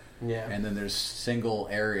color. Yeah. And then there's single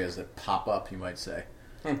areas that pop up, you might say,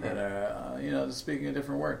 that are, speaking a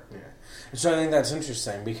different word. Yeah. So I think that's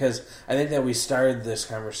interesting because I think that we started this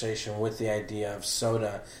conversation with the idea of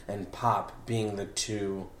soda and pop being the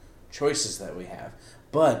two choices that we have.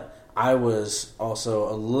 But I was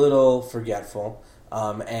also a little forgetful.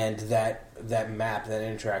 And that map, that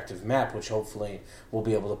interactive map, which hopefully we'll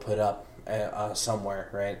be able to put up somewhere,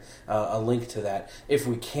 right? A link to that. If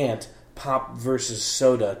we can't,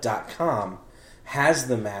 popversussoda.com has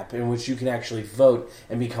the map in which you can actually vote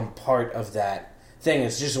and become part of that thing.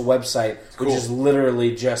 It's just a website which is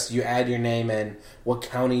literally just you add your name in, what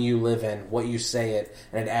county you live in, what you say it,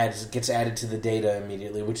 and it gets added to the data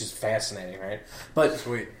immediately, which is fascinating, right? But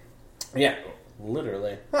sweet. Yeah,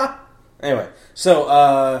 literally. Anyway,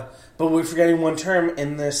 so but we're forgetting one term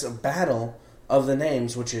in this battle of the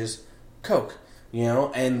names, which is Coke,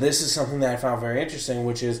 and this is something that I found very interesting,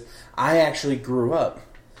 which is I actually grew up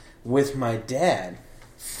with my dad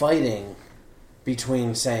fighting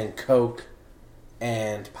between saying Coke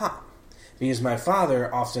and pop, because my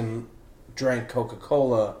father often drank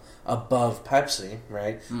Coca-Cola above Pepsi,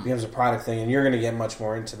 right? Becomes a product thing, and you're going to get much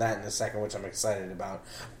more into that in a second, which I'm excited about.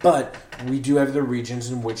 But we do have the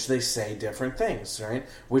regions in which they say different things, right?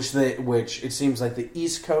 Which it seems like the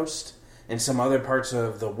East Coast and some other parts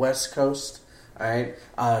of the West Coast, right,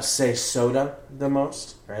 say soda the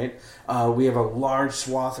most, right? We have a large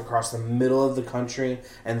swath across the middle of the country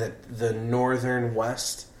and the northern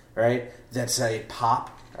west, right, that say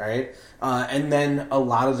pop, right? And then a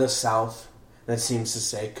lot of the South that seems to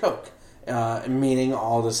say Coke, meaning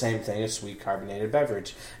all the same thing, a sweet carbonated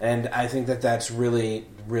beverage. And I think that that's really,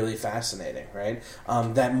 really fascinating, right?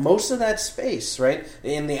 That most of that space, right,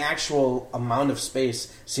 in the actual amount of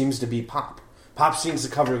space seems to be pop. Pop seems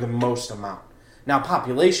to cover the most amount. Now,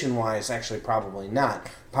 population-wise, actually probably not.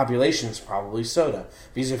 Population is probably soda.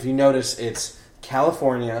 Because if you notice, it's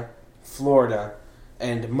California, Florida,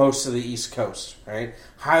 and most of the East Coast, right?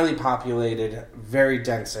 Highly populated, very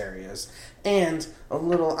dense areas. And a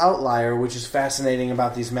little outlier, which is fascinating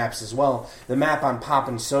about these maps as well, the map on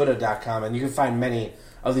popandsoda.com, and you can find many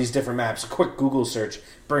of these different maps. A quick Google search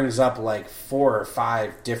brings up like 4 or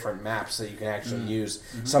 5 different maps that you can actually use.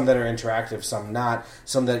 Mm-hmm. Some that are interactive, some not,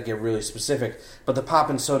 some that get really specific. But the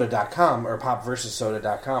popandsoda.com, or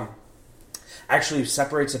popversussoda.com, actually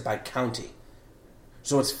separates it by county.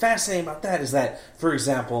 So what's fascinating about that is that, for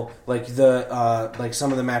example, like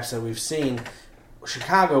some of the maps that we've seen,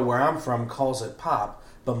 Chicago, where I'm from, calls it pop,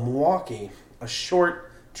 but Milwaukee, a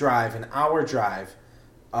short drive, an hour drive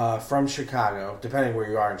from Chicago, depending where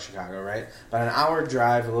you are in Chicago, right? But an hour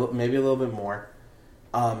drive, maybe a little bit more.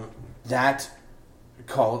 They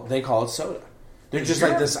call it soda. They're just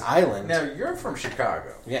like this island. Now you're from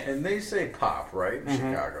Chicago, yeah, and they say pop, right? In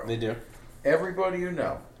Chicago, they do. Everybody you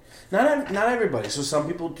know. Not everybody. So some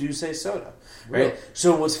people do say soda, right? Really?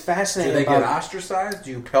 So what's fascinating? Do they get ostracized?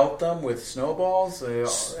 Do you pelt them with snowballs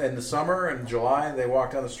in the summer and July? They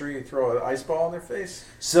walk down the street, you throw an ice ball in their face.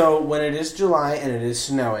 So when it is July and it is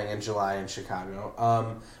snowing in July in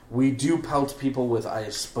Chicago, we do pelt people with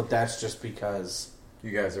ice, but that's just because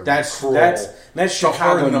you guys are that's to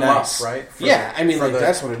Chicago nice, up, right?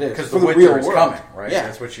 That's what it is. Because for the the winter real is world. coming, right? Yeah,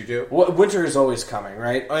 that's what you do. Winter is always coming,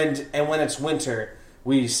 right? And when it's winter,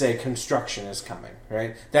 we say construction is coming,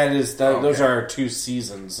 right? Those are our 2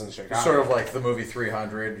 seasons in Chicago. Sort of like the movie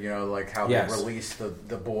 300, like how yes. they release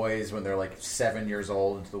the boys when they're like 7 years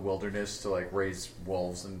old into the wilderness to like raise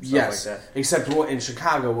wolves and stuff yes. like that. Except in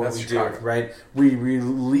Chicago, That's we Chicago. do, right? We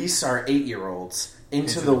release our 8-year-olds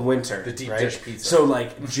into the winter. The deep right? dish pizza. So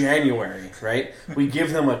like January, right? We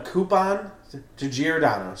give them a coupon to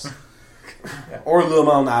Giordano's. Yeah. Or Lil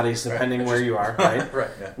Malnati's, depending where you are, right? Right.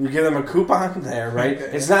 Yeah. You give them a coupon there, right?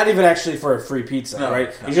 It's not even actually for a free pizza, right?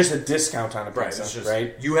 No. It's just a discount on a pizza,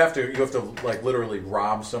 right? You have to like literally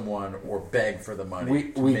rob someone or beg for the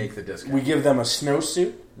money to make the discount. We give them a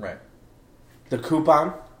snowsuit, right? The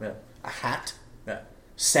coupon, yeah. A hat, yeah.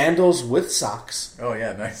 Sandals with socks. Oh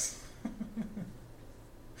yeah, nice.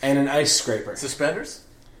 And an ice scraper. Suspenders?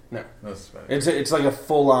 No suspenders. It's like a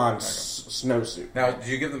full-on snowsuit. Now,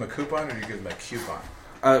 do you give them a coupon or do you give them a coupon?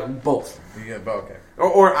 Both. You get both, okay.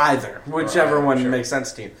 Or either, whichever one sure. makes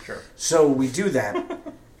sense to you. Sure. So we do that.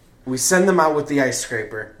 We send them out with the ice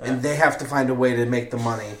scraper, and they have to find a way to make the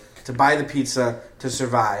money to buy the pizza to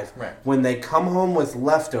survive. Right. When they come home with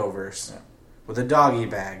leftovers, with a doggy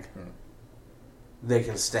bag, they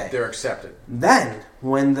can stay. They're accepted. Then,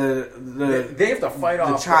 when they have to fight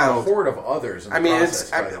off child, a horde of others.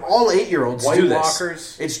 All 8-year-olds do this.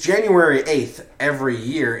 Walkers. It's January 8th every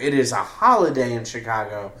year. It is a holiday in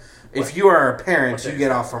Chicago. If you are a parent, you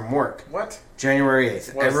get off from work. What? January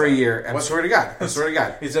 8th every year. I swear to God.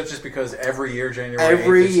 Is that just because every year January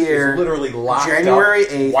 8th is literally locked January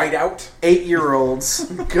up, 8th, white out?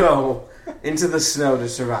 8-year-olds go into the snow to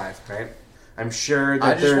survive, right? I'm sure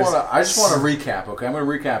that I just want to recap, okay? I'm going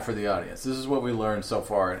to recap for the audience. This is what we learned so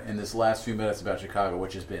far in this last few minutes about Chicago,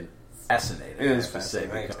 which has been fascinating. It is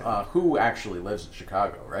fascinating. Who actually lives in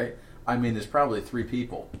Chicago, right? I mean, there's probably 3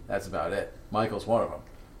 people. That's about it. Michael's one of them.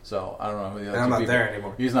 So I don't know who the other 2 people. I'm not there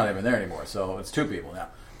anymore. He's not even there anymore. So it's 2 people now.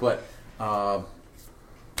 But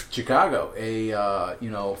Chicago,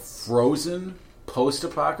 a frozen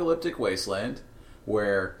post-apocalyptic wasteland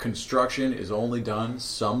where construction is only done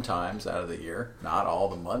sometimes out of the year, not all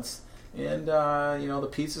the months, and the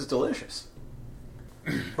pizza's delicious.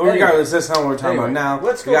 But regardless, that's not what we're talking about now.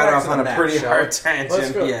 Let's go we got back off to on the a map, pretty shall we? hard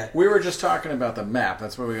tangent. Yeah. We were just talking about the map.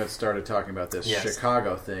 That's where we got started talking about this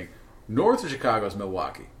Chicago thing. North of Chicago is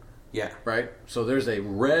Milwaukee. Yeah. Right? So there's a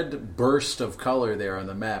red burst of color there on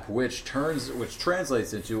the map, which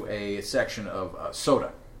translates into a section of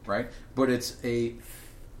soda, right? But it's a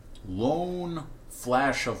lone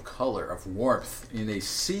flash of color, of warmth, in a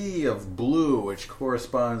sea of blue, which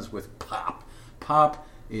corresponds with pop. Pop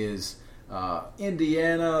is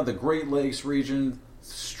Indiana, the Great Lakes region,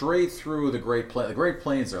 straight through the Great Plains. The Great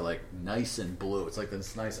Plains are like nice and blue. It's like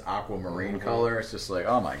this nice aquamarine color. It's just like,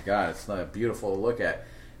 oh my God, it's not beautiful to look at.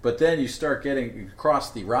 But then you start getting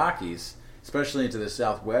across the Rockies, especially into the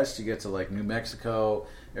Southwest. You get to like New Mexico,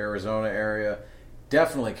 Arizona area.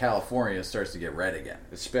 Definitely California starts to get red again,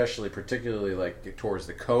 particularly like towards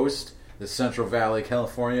the coast, the Central Valley,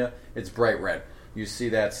 California. It's bright red. You see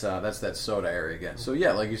that's that soda area again. So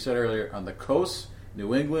yeah, like you said earlier, on the coast,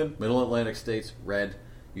 New England, Middle Atlantic states, red.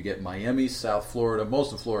 You get Miami, South Florida,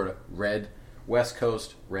 most of Florida, red. West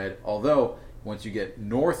Coast, red. Although once you get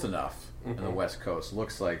north enough on the West Coast,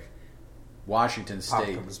 looks like Washington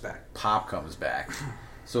State. Pop comes back.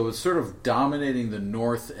 So it's sort of dominating the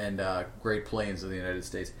north and Great Plains of the United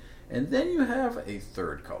States. And then you have a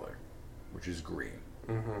third color, which is green.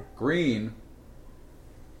 Mm-hmm. Green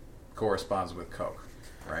corresponds with Coke,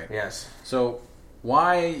 right? Yes. So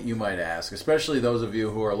why, you might ask, especially those of you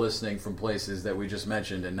who are listening from places that we just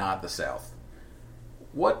mentioned and not the South,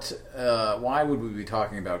 why would we be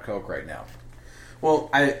talking about Coke right now?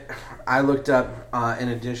 Well, I looked up, in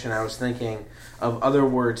addition, I was thinking of other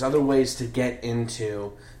ways to get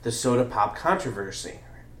into the soda pop controversy.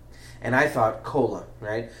 And I thought cola,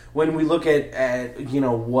 right? When we look at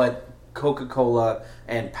what Coca-Cola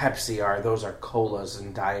and Pepsi are, those are colas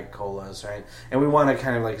and diet colas, right? And we want to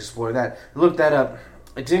kind of like explore that. Look that up.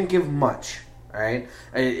 It didn't give much, right?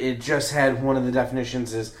 It just had one of the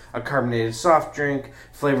definitions is a carbonated soft drink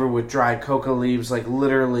flavored with dried coca leaves, like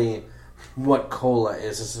literally what cola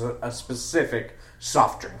is a specific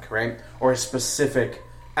soft drink, right? Or a specific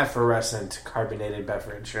effervescent carbonated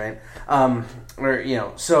beverage, right?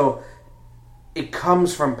 So it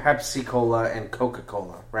comes from Pepsi Cola and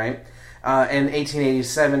Coca-Cola, right? And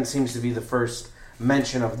 1887 seems to be the first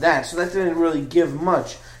mention of that. So that didn't really give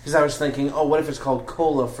much, because I was thinking, what if it's called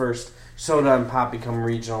cola first? Soda and pop become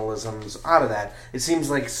regionalisms out of that. It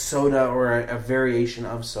seems like soda, or a variation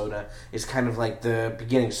of soda, is kind of like the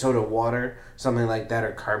beginning. Soda water, something like that,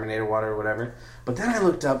 or carbonated water or whatever. But then I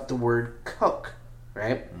looked up the word Coke,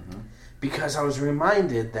 right? Mm-hmm. Because I was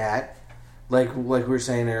reminded that, like we were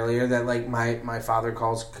saying earlier, that like my father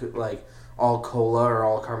calls like all cola or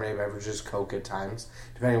all carbonated beverages Coke at times,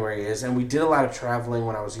 depending where he is. And we did a lot of traveling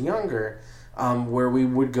when I was younger, where we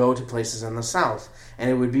would go to places in the South. And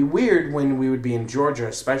it would be weird when we would be in Georgia,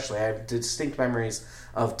 especially. I have distinct memories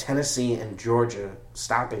of Tennessee and Georgia,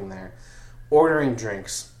 stopping there, ordering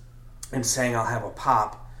drinks, and saying, "I'll have a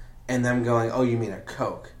pop," and them going, "Oh, you mean a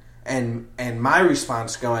Coke?" And my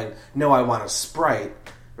response going, "No, I want a Sprite."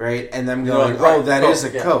 Right? And them going, "Oh, that is a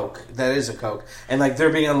Coke. That is a Coke." And like there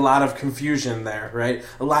being a lot of confusion there, right?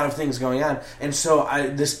 A lot of things going on. And so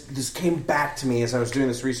this came back to me as I was doing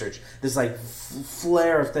this research. This like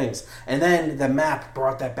flare of things. And then the map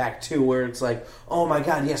brought that back too, where it's like, oh my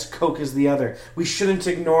God, yes, Coke is the other. We shouldn't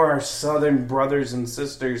ignore our southern brothers and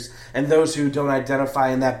sisters and those who don't identify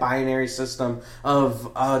in that binary system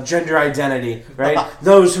of gender identity, right?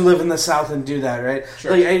 Those who live in the South and do that, right?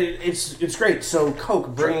 Sure. Like it's great. So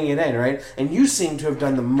Coke, bringing it in, right? And you seem to have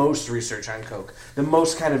done the most research on Coke, the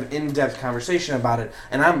most kind of in-depth conversation about it.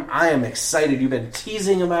 And I am excited. You've been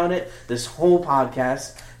teasing about it this whole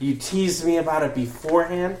podcast. You teased me about it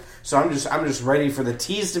beforehand, so I'm just ready for the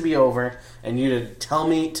tease to be over and you to tell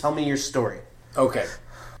me your story. Okay,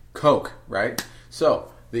 Coke, right?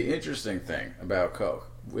 So the interesting thing about Coke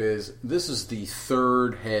is this is the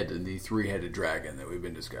third head in the three-headed dragon that we've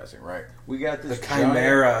been discussing, right? We got this the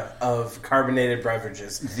chimera of carbonated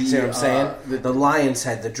beverages. See what I'm saying? The lion's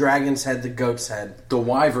head, the dragon's head, the goat's head, the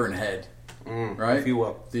wyvern head. Right, if you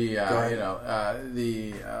will. The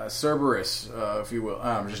the Cerberus, if you will.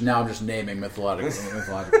 I'm just naming mythological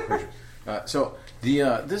creatures. So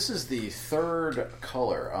this is the third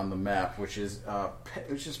color on the map, which is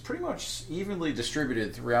pretty much evenly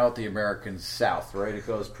distributed throughout the American South. Right, it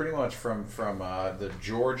goes pretty much from the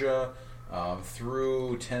Georgia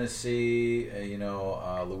through Tennessee,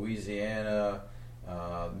 Louisiana,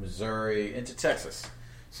 Missouri, into Texas.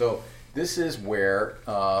 So this is where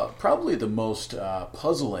probably the most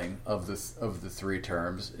puzzling of the three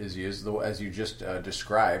terms is used, though, as you just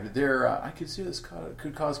described. I could see this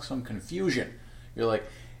could cause some confusion. You're like,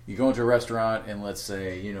 you go into a restaurant in, let's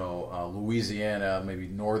say, Louisiana, maybe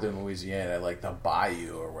northern Louisiana, like the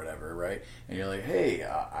Bayou or whatever, right? And you're like, hey,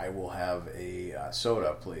 I will have a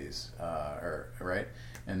soda, please, right?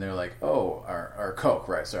 And they're like, oh, or Coke,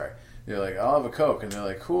 right? Sorry. You're like, I'll have a Coke, and they're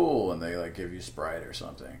like, cool, and they like give you Sprite or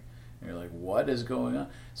something. And you're like, what is going on?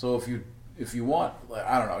 So if you want,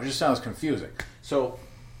 I don't know, it just sounds confusing. So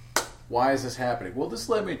why is this happening? Well, this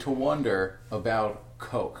led me to wonder about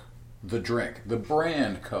Coke, the drink, the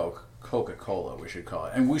brand Coke, Coca-Cola, we should call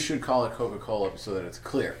it. And we should call it Coca-Cola so that it's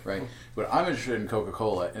clear, right? But I'm interested in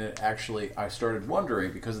Coca-Cola, and I started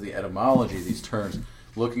wondering, because of the etymology of these terms,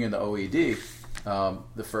 looking in the OED,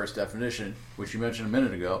 the first definition, which you mentioned a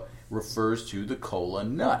minute ago, refers to the cola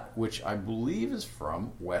nut, which I believe is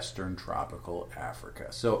from Western tropical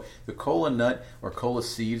Africa. So the cola nut, or cola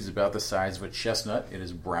seed, is about the size of a chestnut. It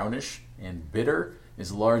is brownish and bitter.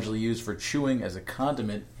 It's largely used for chewing as a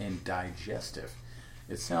condiment and digestive.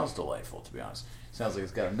 It sounds delightful, to be honest. It sounds like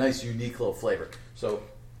it's got a nice, unique little flavor. So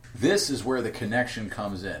this is where the connection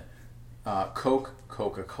comes in. Coke,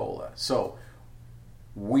 Coca-Cola. So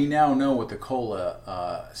we now know what the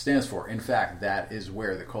cola stands for. In fact, that is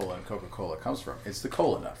where the cola and Coca-Cola comes from. It's the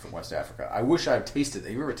cola nut from West Africa. I wish I'd tasted it.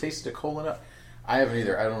 Have you ever tasted a cola nut? I haven't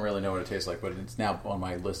either. I don't really know what it tastes like, but it's now on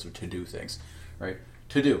my list of to-do things, right?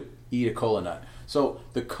 To do, eat a cola nut. So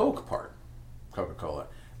the Coke part, Coca-Cola,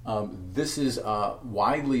 this is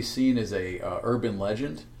widely seen as a urban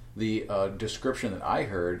legend. The description that I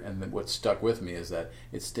heard and what stuck with me is that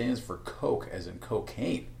it stands for Coke, as in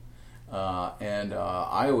cocaine. And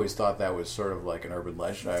I always thought that was sort of like an urban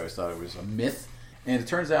legend. I always thought it was a myth. And it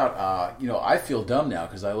turns out, I feel dumb now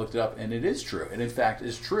because I looked it up, and it is true. And in fact,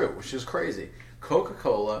 is true, which is crazy.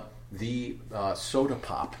 Coca-Cola, the soda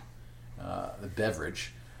pop, the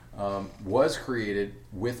beverage, was created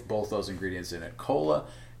with both those ingredients in it. Cola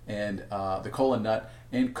and the cola nut,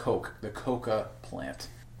 and Coke, the coca plant.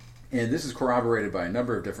 And this is corroborated by a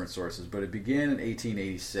number of different sources, but it began in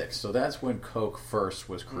 1886. So that's when Coke first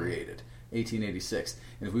was created, 1886.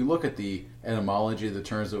 And if we look at the etymology of the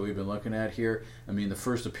terms that we've been looking at here, I mean, the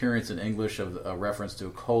first appearance in English of a reference to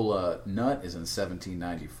cola nut is in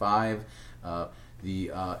 1795.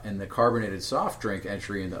 And the carbonated soft drink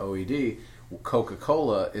entry in the OED,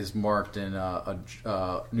 Coca-Cola, is marked in a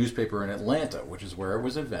newspaper in Atlanta, which is where it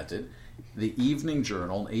was invented. The Evening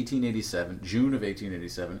Journal, 1887, June of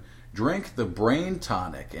 1887, drank the brain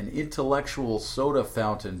tonic, an intellectual soda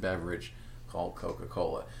fountain beverage called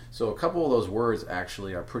Coca-Cola. So a couple of those words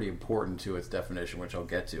actually are pretty important to its definition, which I'll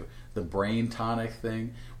get to. The brain tonic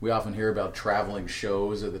thing, we often hear about traveling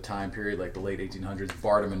shows of the time period, like the late 1800s,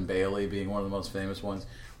 Barnum and Bailey being one of the most famous ones,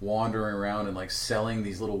 wandering around and like selling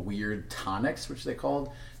these little weird tonics, which they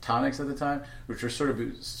called tonics at the time, which are sort of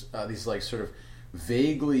these like sort of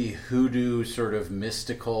vaguely hoodoo, sort of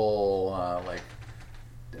mystical,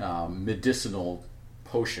 medicinal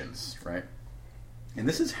potions, right? And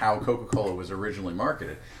this is how Coca-Cola was originally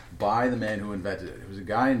marketed by the man who invented it. It was a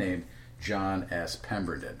guy named John S.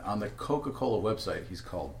 Pemberton. On the Coca-Cola website, he's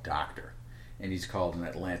called Doctor, and he's called an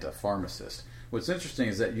Atlanta pharmacist. What's interesting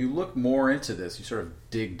is that you look more into this, you sort of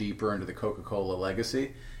dig deeper into the Coca-Cola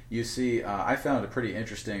legacy. You see, I found a pretty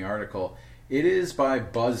interesting article. It is by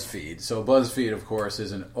BuzzFeed. So BuzzFeed, of course,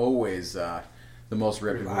 isn't always the most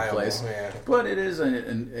reputable place, yeah. But it is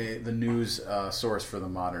the news source for the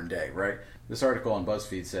modern day, right? This article on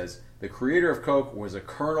BuzzFeed says, the creator of Coke was a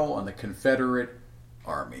colonel on the Confederate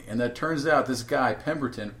Army. And that turns out this guy,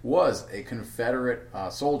 Pemberton, was a Confederate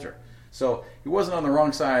soldier. So he wasn't on the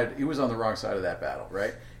wrong side. He was on the wrong side of that battle,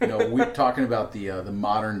 right? We're talking about the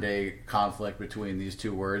modern day conflict between these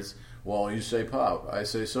two words. Well, you say pop, I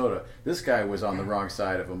say soda. This guy was on the wrong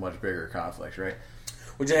side of a much bigger conflict, right?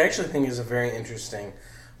 Which I actually think is a very interesting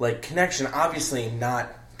connection. Obviously not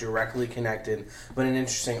directly connected, but an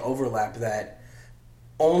interesting overlap that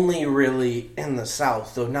only really in the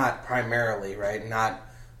South, though not primarily, right? Not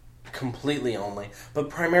completely only, but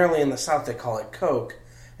primarily in the South they call it Coke,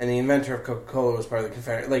 and the inventor of Coca-Cola was part of the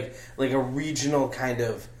Confederate, like a regional kind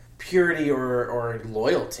of purity or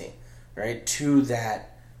loyalty, right, to that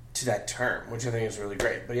term, which I think is really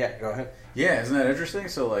great. But yeah, go ahead. Yeah, isn't that interesting?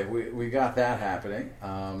 So we got that happening.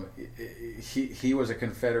 He was a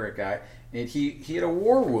Confederate guy, and he had a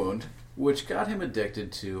war wound, which got him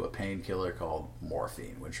addicted to a painkiller called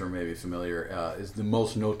morphine, which you're maybe familiar, is the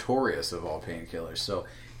most notorious of all painkillers. So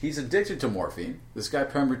he's addicted to morphine. This guy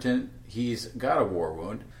Pemberton, he's got a war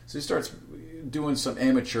wound, so he starts doing some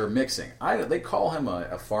amateur mixing. They call him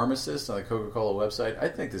a pharmacist on the Coca-Cola website. I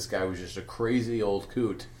think this guy was just a crazy old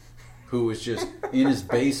coot who was just in his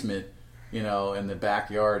basement, in the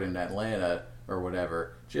backyard in Atlanta or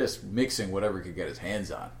whatever, just mixing whatever he could get his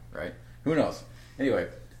hands on, right? Who knows? Anyway,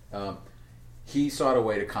 he sought a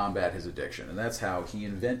way to combat his addiction, and that's how he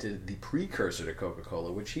invented the precursor to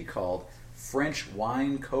Coca-Cola, which he called French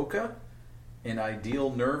wine coca, an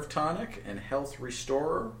ideal nerve tonic and health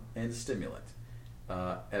restorer and stimulant.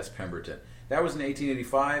 S. Pemberton. That was in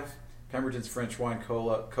 1885. Pemberton's French wine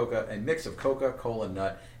coca, a mix of coca, cola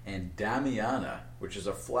nut, and damiana, which is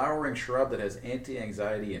a flowering shrub that has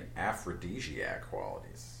anti-anxiety and aphrodisiac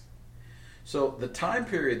qualities. So the time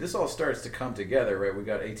period, this all starts to come together, right? We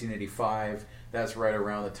got 1885. That's right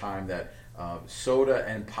around the time that soda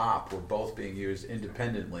and pop were both being used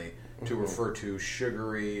independently to refer to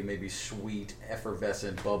sugary, maybe sweet,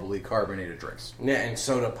 effervescent, bubbly, carbonated drinks. Yeah, and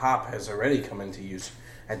soda pop has already come into use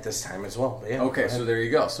at this time as well. Yeah, okay, so there you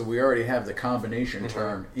go. So we already have the combination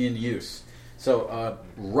term in use. So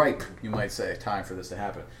ripe, you might say, time for this to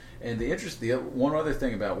happen. And the one other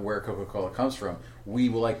thing about where Coca-Cola comes from, we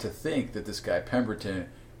like to think that this guy Pemberton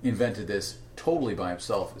invented this totally by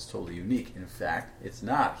himself. It's totally unique. In fact, it's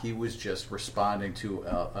not. He was just responding to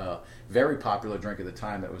a very popular drink at the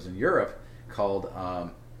time that was in Europe called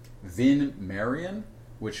Vin Marion,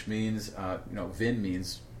 which means vin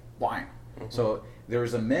means wine. Mm-hmm. So there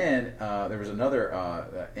was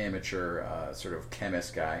another amateur sort of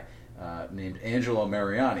chemist guy named Angelo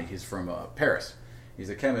Mariani. He's from Paris. He's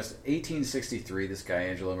a chemist. 1863, this guy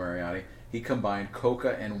Angelo Mariani, he combined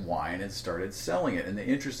coca and wine and started selling it. And the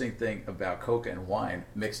interesting thing about coca and wine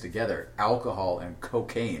mixed together, alcohol and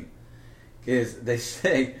cocaine, is they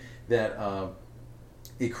say that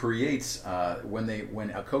it creates when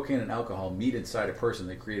a cocaine and alcohol meet inside a person,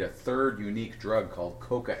 they create a third unique drug called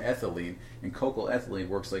coca-ethylene, and coca-ethylene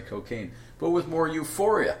works like cocaine, but with more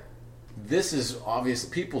euphoria. This is obvious.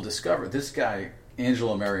 People discover this guy.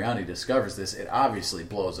 Angelo Mariani discovers this. It obviously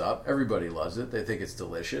blows up. Everybody loves it. They think it's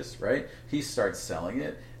delicious, right? He starts selling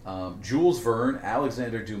it. Jules Verne,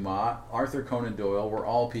 Alexander Dumas, Arthur Conan Doyle were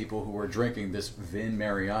all people who were drinking this Vin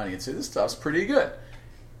Mariani and say, this stuff's pretty good.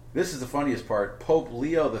 This is the funniest part. Pope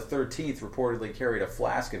Leo XIII reportedly carried a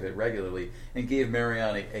flask of it regularly and gave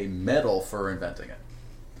Mariani a medal for inventing it.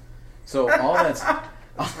 So all that's...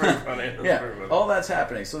 That's pretty funny. All that's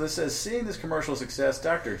happening. So this says, seeing this commercial success,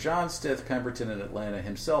 Dr. John Stith Pemberton in Atlanta,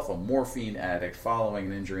 himself a morphine addict following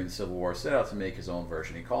an injury in the Civil War, set out to make his own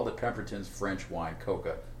version. He called it Pemberton's French wine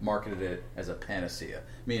coca, marketed it as a panacea,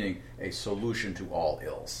 meaning a solution to all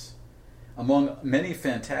ills. Among many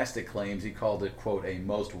fantastic claims, he called it, quote, a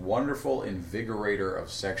most wonderful invigorator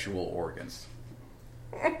of sexual organs.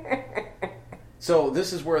 So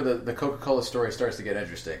this is where the Coca-Cola story starts to get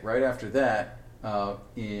interesting. Right after that,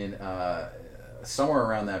 in somewhere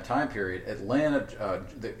around that time period, Atlanta,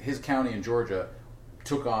 his county in Georgia,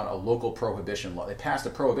 took on a local prohibition law. They passed a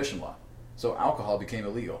prohibition law, so alcohol became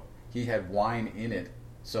illegal. He had wine in it,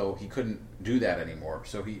 so he couldn't do that anymore.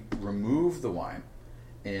 So he removed the wine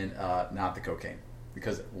and not the cocaine,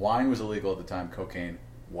 because wine was illegal at the time. Cocaine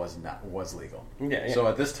was legal. Yeah. So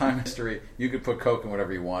at this time in history, you could put Coke in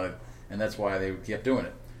whatever you wanted, and that's why they kept doing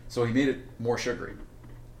it. So he made it more sugary,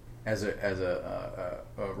 as a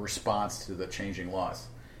response to the changing laws.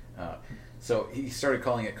 So he started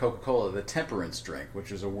calling it Coca-Cola the temperance drink,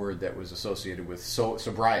 which is a word that was associated with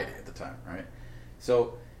sobriety at the time, right?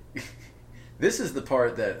 So this is the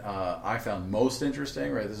part that I found most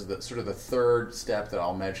interesting, right? This is the sort of the third step that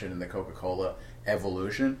I'll mention in the Coca-Cola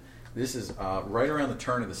evolution. This is right around the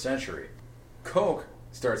turn of the century. Coke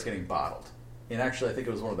starts getting bottled. And actually, I think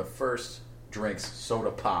it was one of the first drinks,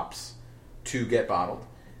 soda pops, to get bottled.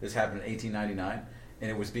 This happened in 1899, and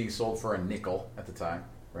it was being sold for a nickel at the time,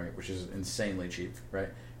 right, which is insanely cheap, right?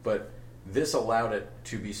 But this allowed it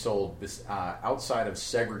to be sold outside of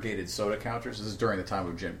segregated soda counters. This is during the time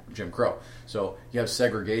of Jim Crow. So you have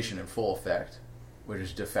segregation in full effect, which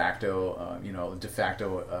is de facto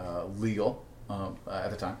legal at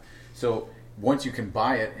the time. So once you can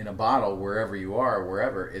buy it in a bottle wherever you are,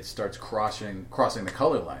 wherever, it starts crossing the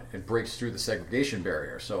color line. It breaks through the segregation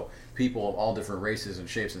barrier. So people of all different races and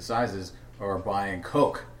shapes and sizes are buying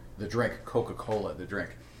Coke, the drink, Coca-Cola, the drink.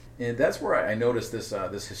 And that's where I noticed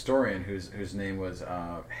this historian whose name was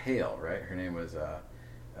Hale, right? Her name was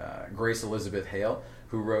Grace Elizabeth Hale,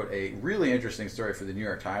 who wrote a really interesting story for the New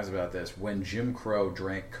York Times about this, When Jim Crow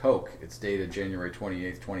Drank Coke. It's dated January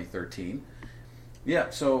 28th, 2013.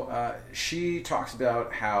 Yeah, so she talks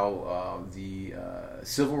about how the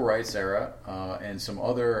civil rights era and some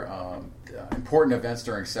other important events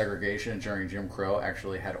during segregation during Jim Crow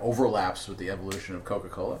actually had overlaps with the evolution of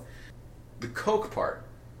Coca-Cola. The Coke part,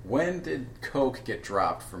 when did Coke get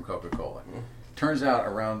dropped from Coca-Cola? Turns out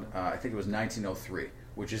around, I think it was 1903,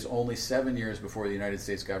 which is only 7 years before the United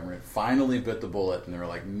States government finally bit the bullet, and they were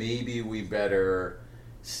like, maybe we better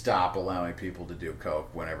stop allowing people to do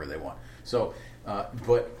Coke whenever they want. So,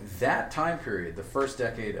 but that time period, the first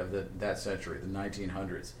decade of that century, the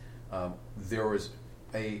 1900s, there was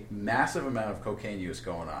a massive amount of cocaine use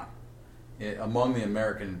going on among the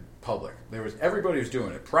American public. Everybody was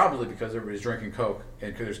doing it, probably because everybody's drinking Coke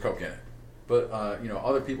and because there's Coke in it. But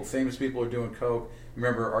other people, famous people, are doing Coke.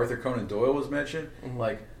 Remember, Arthur Conan Doyle was mentioned,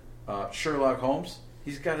 like Sherlock Holmes.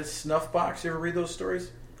 He's got his snuff box. You ever read those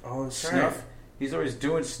stories? Oh, that's snuff. Right. He's always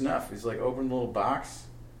doing snuff. He's like opening a little box.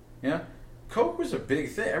 Yeah. Coke was a big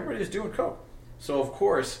thing. Everybody was doing Coke. So, of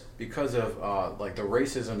course, because of the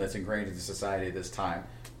racism that's ingrained into society at this time,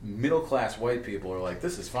 middle-class white people are like,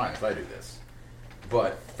 this is fine if I do this.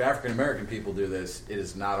 But if African-American people do this, it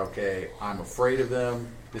is not okay. I'm afraid of them.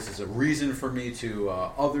 This is a reason for me to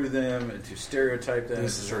other them and to stereotype them.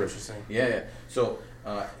 This is sort of interesting. Yeah. So,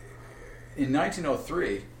 in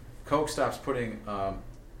 1903, Coke stops putting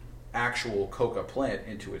actual coca plant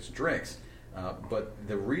into its drinks. But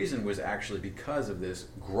the reason was actually because of this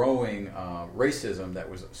growing racism that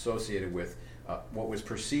was associated with what was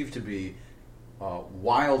perceived to be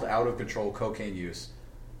wild, out of control cocaine use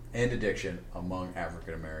and addiction among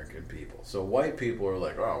African American people. So white people are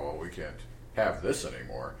like, oh, well, we can't have this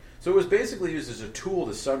anymore. So it was basically used as a tool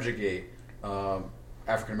to subjugate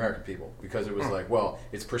African American people, because it was like, well,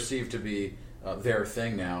 it's perceived to be their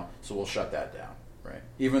thing now, so we'll shut that down, right?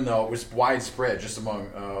 Even though it was widespread just among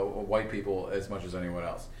white people as much as anyone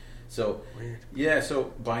else. So, weird. Yeah,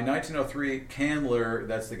 so by 1903, Candler,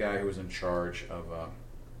 that's the guy who was in charge of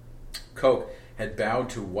Coke, had bowed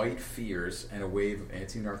to white fears and a wave of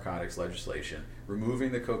anti-narcotics legislation,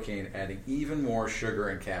 removing the cocaine, adding even more sugar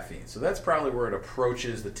and caffeine. So that's probably where it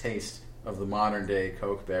approaches the taste of the modern-day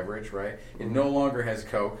Coke beverage, right? It no longer has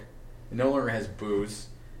Coke. It no longer has booze.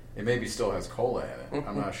 It maybe still has cola in it.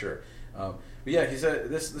 I'm not sure. But yeah, he said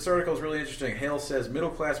this article is really interesting. Hale says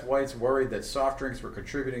middle-class whites worried that soft drinks were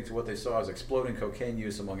contributing to what they saw as exploding cocaine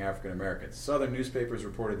use among African Americans. Southern newspapers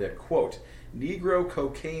reported that, quote, Negro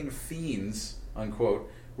cocaine fiends,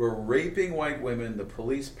 unquote, were raping white women, the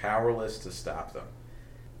police powerless to stop them.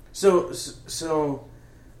 So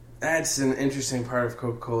that's an interesting part of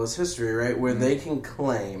Coca-Cola's history, right? Where they can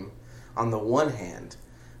claim, on the one hand,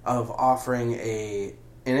 of offering a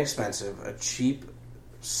inexpensive, a cheap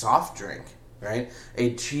soft drink, right?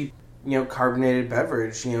 A cheap, carbonated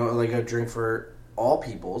beverage, like a drink for all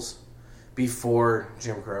peoples before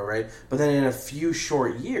Jim Crow, right? But then in a few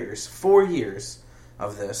short years, 4 years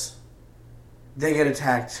of this, they get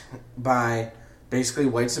attacked by basically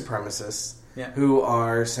white supremacists who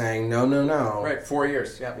are saying, no. Right, 4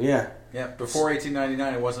 years, yeah. Yeah. Yeah, before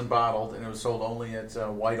 1899 it wasn't bottled and it was sold only at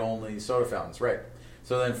white-only soda fountains, right.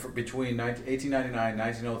 So then between 1899 and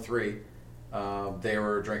 1903, they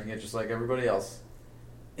were drinking it just like everybody else.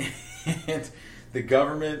 And the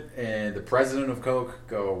government and the president of Coke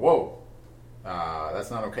go, whoa, that's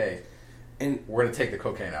not okay. And we're going to take the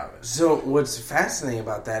cocaine out of it. So what's fascinating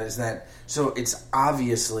about that is that, so it's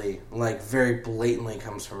obviously, very blatantly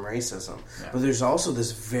comes from racism. Yeah. But there's also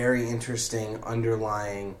this very interesting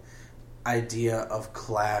underlying idea of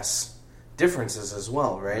class differences as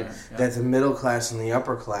well, right? Yeah. That the middle class and the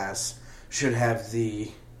upper class should have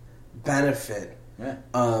the benefit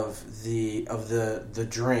of the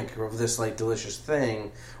drink or of this delicious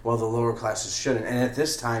thing, while the lower classes shouldn't. And at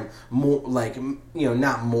this time, more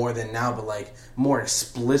not more than now, but more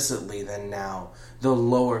explicitly than now, the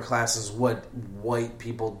lower classes, what white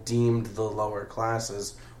people deemed the lower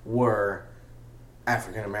classes, were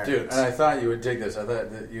African Americans. Dude, and I thought you would dig this. I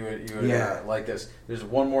thought that you would like this. There's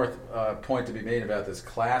one more point to be made about this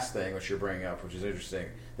class thing, which you're bringing up, which is interesting.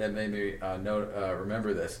 That made me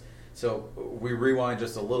remember this. So we rewind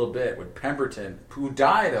just a little bit with Pemberton, who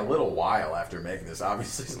died a little while after making this,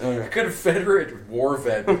 obviously. A Confederate war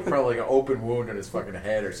vet with probably an open wound in his fucking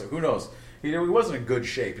head or so. Who knows? He wasn't in good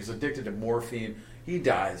shape. He's addicted to morphine. He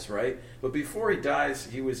dies, right? But before he dies,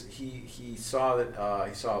 he saw that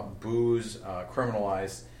he saw booze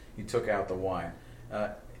criminalized. He took out the wine.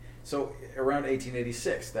 So around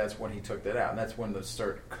 1886, that's when he took that out, and that's when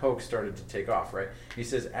Coke started to take off, right? He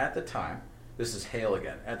says at the time. This is Hale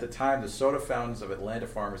again. At the time, the soda fountains of Atlanta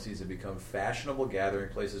pharmacies had become fashionable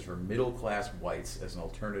gathering places for middle-class whites as an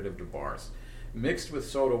alternative to bars. Mixed with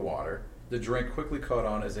soda water, the drink quickly caught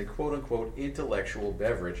on as a quote-unquote intellectual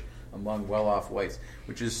beverage among well-off whites,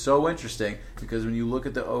 which is so interesting because when you look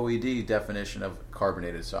at the OED definition of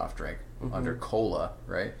carbonated soft drink under cola,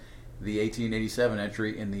 right? The 1887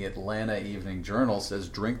 entry in the Atlanta Evening Journal says,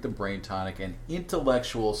 drink the brain tonic and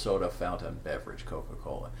intellectual soda fountain beverage,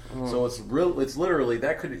 Coca-Cola. So it's literally,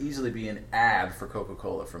 that could easily be an ad for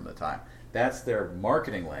Coca-Cola from the time. That's their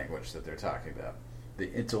marketing language that they're talking about.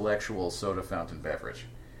 The intellectual soda fountain beverage.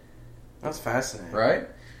 That's fascinating. Right?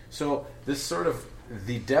 So this sort of,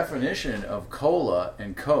 the definition of cola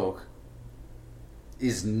and Coke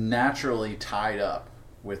is naturally tied up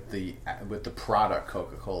with the product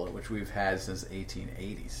Coca-Cola, which we've had since the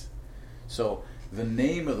 1880s. So the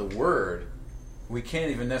name of the word, we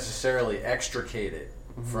can't even necessarily extricate it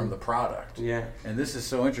from the product. Yeah. And this is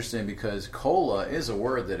so interesting because cola is a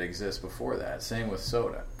word that exists before that. Same with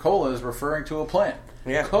soda. Cola is referring to a plant.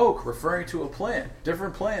 Yeah. Coke referring to a plant.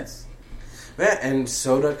 Different plants. Yeah, and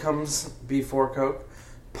soda comes before Coke.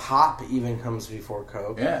 Pop even comes before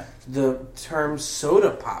Coke. Yeah. The term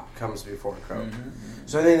soda pop comes before Coke.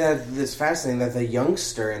 So I think that it's fascinating that the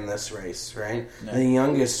youngster in this race, right? Yeah. The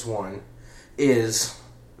youngest one is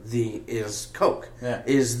Coke. Yeah.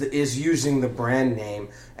 Is using the brand name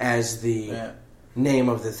as the name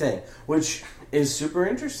of the thing, which is super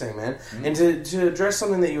interesting, man. And to address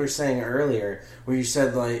something that you were saying earlier, where you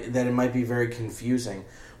said that it might be very confusing.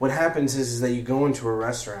 What happens is that you go into a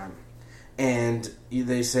restaurant and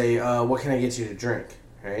they say, what can I get you to drink?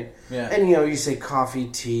 right? Yeah. And, you say coffee,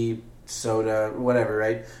 tea, soda, whatever,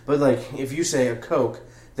 right? But, like, if you say a Coke,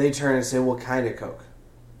 they turn and say, what kind of Coke?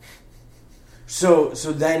 So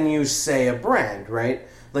then you say a brand, right?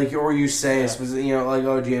 Like, or you say, like,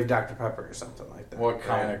 oh, do you have Dr. Pepper or something like that? What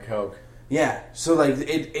kind of Coke? Yeah. So, like,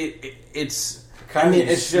 it's...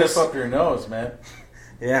 It's just up your nose, man.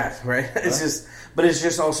 Yeah, right? But it's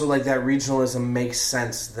just also, like, that regionalism makes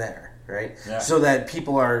sense there, right? Yeah. So that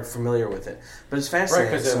people are familiar with it. But it's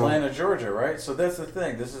fascinating. Right, because Atlanta, Georgia, right? So that's the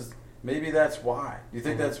thing. Maybe that's why. Do you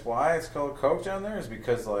think that's why it's called Coke down there? Is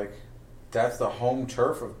because, like, that's the home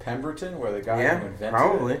turf of Pemberton where the guy who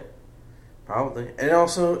invented it? Probably. And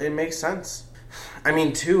also, it makes sense. I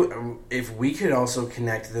mean, too, if we could also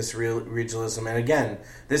connect this regionalism, and again,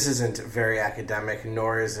 this isn't very academic,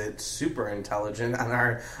 nor is it super intelligent on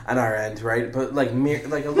our end, right? But like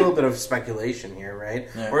a little bit of speculation here, right?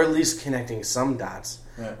 Yeah. Or at least connecting some dots.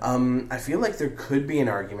 Yeah. I feel like there could be an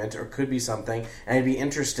argument, or could be something, and I'd be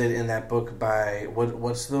interested in that book by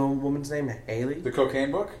what's the woman's name? Haley? The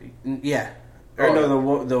cocaine book? Yeah.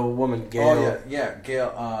 The woman, Gail. Oh, yeah,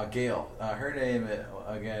 Gail. Gail. Her name,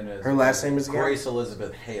 again, is... Her last name is Gail? Grace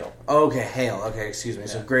Elizabeth Hale. Oh, okay, Hale. Okay, excuse me. Yeah.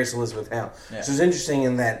 So Grace Elizabeth Hale. Yeah. So it's interesting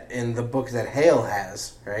in the book that Hale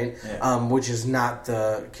has, right? Yeah. Which is not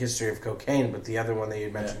the history of cocaine, but the other one that you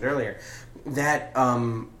mentioned earlier. That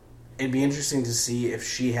it'd be interesting to see if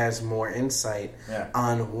she has more insight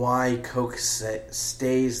on why Coke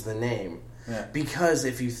stays the name. Yeah. Because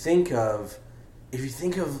if you think of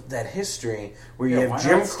that history where you have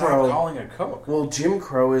Jim Crow, calling it Coke. Well, Jim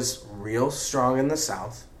Crow is real strong in the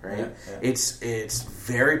South, right? Yeah, yeah. It's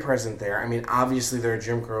very present there. I mean, obviously there are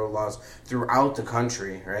Jim Crow laws throughout the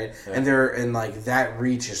country, right? Yeah. And like that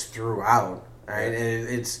reach is throughout, right? Yeah. And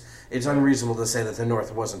it's unreasonable to say that the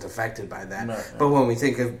North wasn't affected by that. No, but when we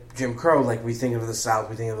think of Jim Crow, like we think of the South,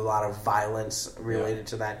 we think of a lot of violence related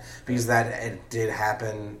to that, because it did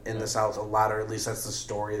happen in the South a lot, or at least that's the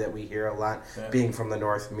story that we hear a lot. Yeah. Being from the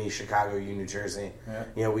North, me, Chicago, you, New Jersey.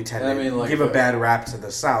 Yeah. We tend to give a bad rap to the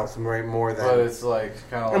South, right? More than. But it's like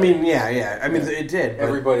kind of. I mean, yeah. I mean, it did.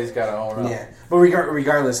 Everybody's got to own up. Yeah, but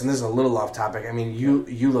regardless, and this is a little off topic. I mean,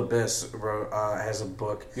 Eula Biss has a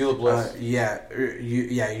book. Eula Bliss.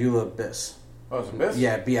 Eula Biss. Oh, it's a Biss?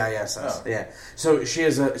 Yeah, Biss. Oh. Yeah. So she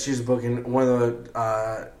has a book, and one of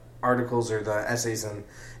the articles or the essays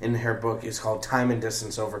in her book is called "Time and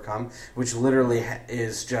Distance Overcome," which literally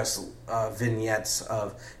is just vignettes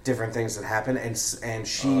of different things that happen, and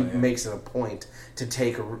she makes it a point to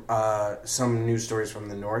take some news stories from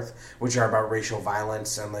the North, which are about racial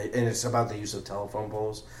violence, and it's about the use of telephone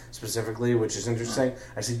poles specifically, which is interesting.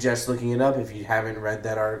 I suggest looking it up. If you haven't read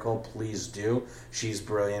that article, please do. She's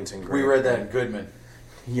brilliant and great. We read that in Goodman.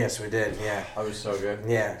 Yes, we did. Yeah, that was so good.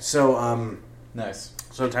 Yeah. So nice.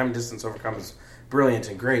 So Time and Distance Overcome is brilliant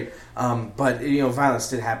and great, but violence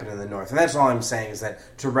did happen in the North, and that's all I'm saying is that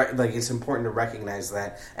it's important to recognize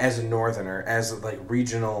that as a Northerner, as a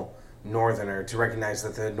regional Northerner, to recognize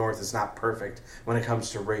that the North is not perfect when it comes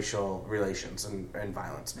to racial relations and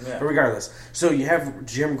violence. Yeah. But regardless, so you have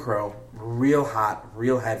Jim Crow, real hot,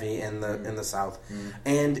 real heavy in the South,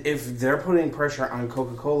 and if they're putting pressure on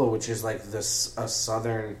Coca-Cola, which is like a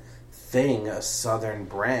Southern thing, a Southern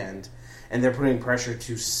brand. And they're putting pressure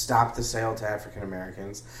to stop the sale to African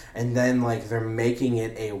Americans. And then, they're making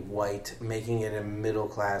it making it a middle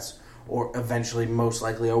class, or eventually, most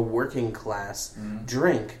likely, a working class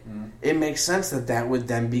drink. It makes sense that would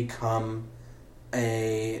then become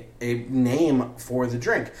a name for the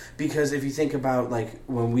drink. Because if you think about,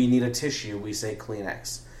 when we need a tissue, we say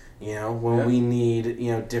Kleenex. When we need,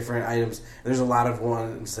 different items, there's a lot of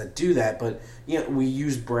ones that do that, but, we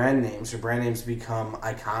use brand names, or brand names become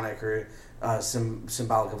iconic or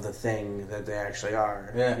symbolic of the thing that they actually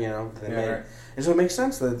are, Right. And so it makes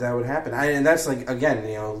sense that would happen. And that's, again,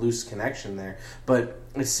 a loose connection there, but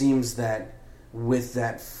it seems that with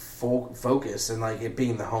that focus and, it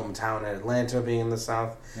being the hometown at Atlanta, being in the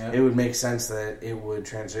South, it would make sense that it would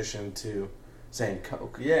transition to saying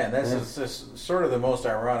Coke. Yeah, and that's just sort of the most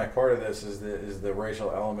ironic part of this is the racial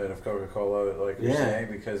element of Coca-Cola, like you're saying,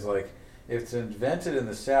 because it's invented in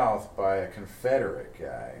the South by a Confederate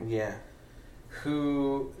guy. Yeah.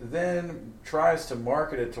 Who then tries to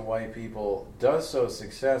market it to white people, does so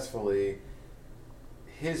successfully.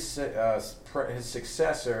 His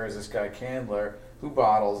successor is this guy Candler, who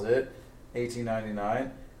bottles it,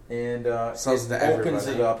 1899. And opens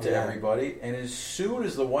it up to everybody. And as soon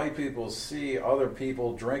as the white people see other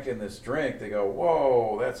people drinking this drink, they go,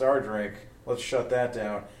 whoa, that's our drink. Let's shut that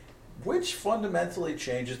down. which fundamentally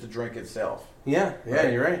changes the drink itself. Yeah,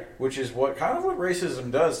 Right? you're right. Which is what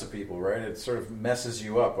racism does to people, right? It sort of messes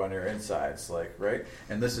you up on your insides, like, right?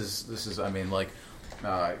 And this is I mean, like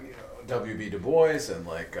W.B. Du Bois and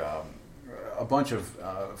like a bunch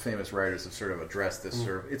of famous writers have sort of addressed this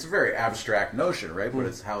sort of. It's a very abstract notion, right? But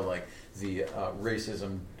it's how like the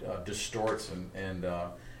racism distorts and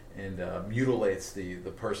mutilates the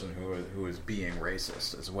person who is being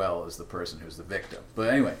racist as well as the person who's the victim.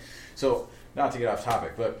 But anyway, so not to get off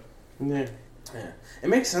topic, but Yeah. It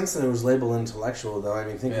makes sense that it was labeled intellectual, though. I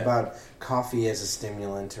mean, think about coffee as a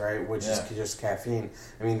stimulant, right? Which is just caffeine.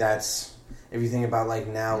 I mean, that's if you think about like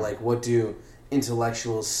now, like what do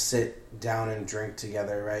intellectuals sit down and drink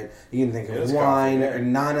together, right? You can think of wine or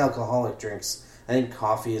non-alcoholic drinks. I think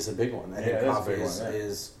coffee is a big one. I think coffee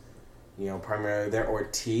is primarily there, or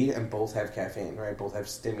tea, and both have caffeine, right? Both have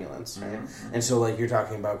stimulants, right? Mm-hmm. And so, like, you're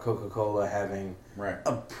talking about Coca-Cola having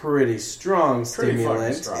a pretty strong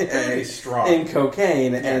stimulant in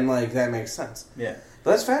cocaine, and, like, that makes sense. Yeah.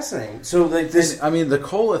 But that's fascinating. So, like, this... And, I mean, the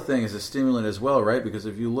cola thing is a stimulant as well, right? Because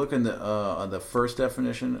if you look in the first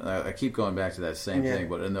definition, I keep going back to that same thing,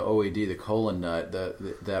 but in the OED, the cola nut,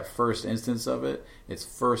 that first instance of it, its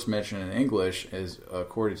first mention in English is,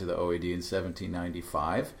 according to the OED, in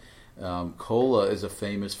 1795. Cola is a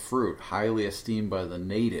famous fruit, highly esteemed by the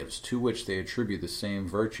natives, to which they attribute the same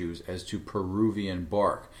virtues as to Peruvian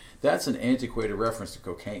bark. That's an antiquated reference to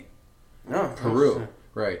cocaine. Oh, Peru,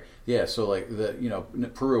 right? Yeah. So, like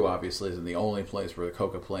Peru obviously isn't the only place where the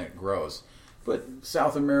coca plant grows, but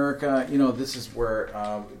South America, this is where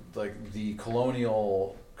like the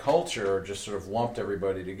colonial culture just sort of lumped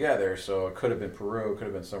everybody together. So it could have been Peru, it could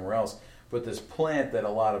have been somewhere else, but this plant that a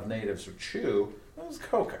lot of natives would chew, that was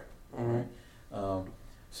coca. Mm-hmm.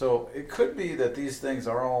 So it could be that these things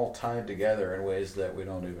are all tied together in ways that we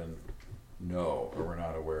don't even know or we're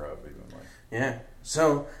not aware of even. Yeah.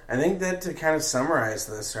 So I think that to kind of summarize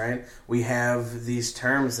this, right, we have these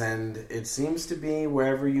terms and it seems to be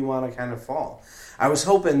wherever you want to kind of fall. I was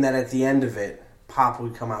hoping that at the end of it, pop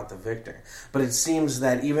would come out the victor. But it seems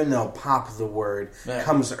that even though pop, the word,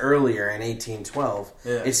 comes earlier in 1812,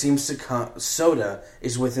 it seems to come, soda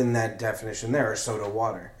is within that definition there, or soda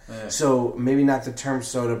water. Yeah. So maybe not the term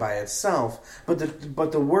soda by itself, but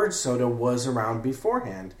the word soda was around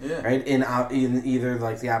beforehand, right? In either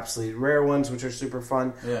like the obsolete rare ones, which are super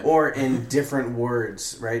fun, or in different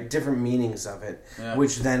words, right? Different meanings of it,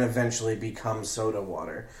 which then eventually become soda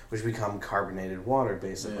water, which become carbonated water,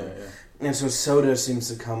 basically. And so soda seems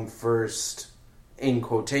to come first in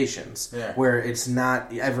quotations, where it's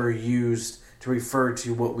not ever used to refer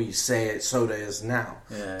to what we say soda is now.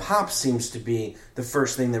 Pop seems to be the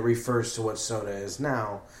first thing that refers to what soda is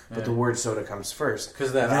now, but the word soda comes first. Because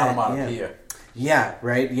of that onomatopoeia. Yeah,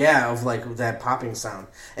 right? Yeah, of like that popping sound.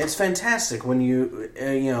 And it's fantastic when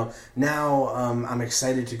now I'm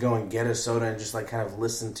excited to go and get a soda and just like kind of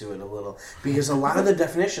listen to it a little. Because a lot of the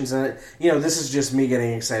definitions, and this is just me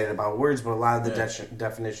getting excited about words, but a lot of the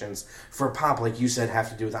definitions for pop, like you said, have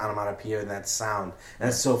to do with onomatopoeia and that sound. And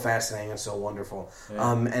that's so fascinating and so wonderful.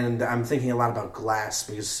 And I'm thinking a lot about glass,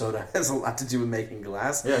 because soda has a lot to do with making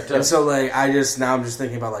glass. Yeah, it does. And so like I'm just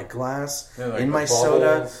thinking about like glass in my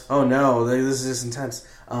soda. Oh no, this is just intense.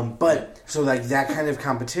 So like that kind of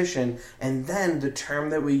competition, and then the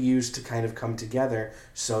term that we use to kind of come together,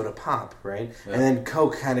 soda pop, right? And then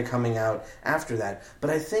Coke kind of coming out after that.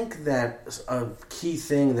 But I think that a key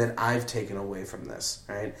thing that I've taken away from this,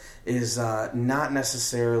 right, is not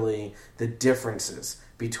necessarily the differences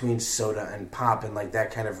between soda and pop and like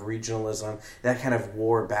that kind of regionalism, that kind of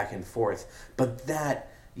war back and forth, but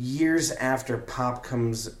that years after pop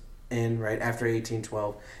comes in, right after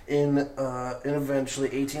 1812, in eventually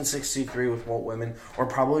 1863 with Walt Whitman, or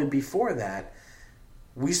probably before that,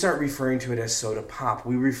 we start referring to it as soda pop.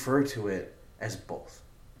 We refer to it as both.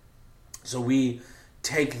 So we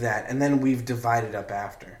take that, and then we've divided up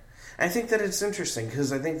after. And I think that it's interesting,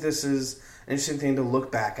 because I think this is an interesting thing to look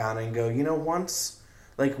back on and go, once...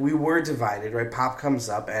 Like, we were divided, right? Pop comes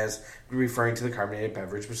up as referring to the carbonated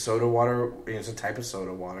beverage, but soda water is a type of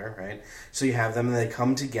soda water, right? So you have them, and they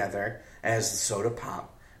come together as soda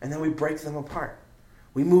pop, and then we break them apart.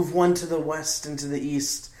 We move one to the west and to the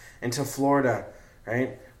east and to Florida,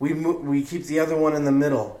 right? We keep the other one in the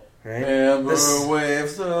middle, right? Amber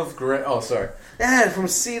waves of gray. Oh, sorry. Yeah, from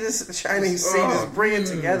sea to shining sea, just bring it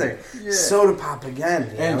together. Yeah. Soda pop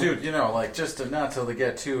again. Dude, like just not to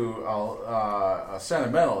get too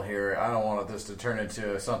sentimental here. I don't want this to turn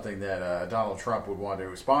into something that Donald Trump would want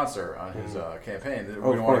to sponsor on his campaign. We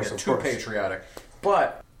don't want to get too patriotic,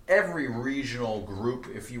 but every regional group,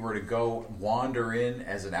 if you were to go wander in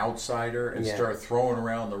as an outsider and start throwing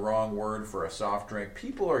around the wrong word for a soft drink,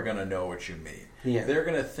 people are going to know what you mean. Yeah. They're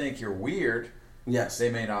going to think you're weird. Yes.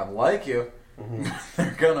 They may not like you. Mm-hmm.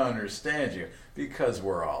 They're going to understand you because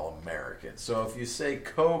we're all Americans. So if you say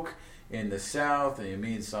Coke in the South and you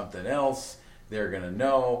mean something else, they're going to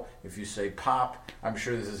know. If you say pop, I'm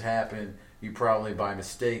sure this has happened. You probably by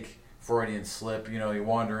mistake, Freudian slip, you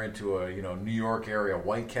wander into a, New York area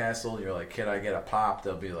White Castle. You're like, can I get a pop?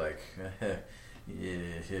 They'll be like,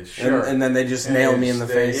 yeah, sure. And then they just nail me in the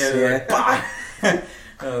face.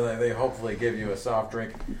 Like, they hopefully give you a soft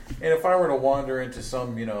drink. And if I were to wander into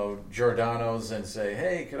some, Giordano's and say,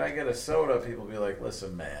 hey, could I get a soda? People be like,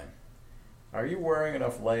 listen, man, are you wearing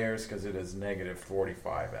enough layers? Because it is negative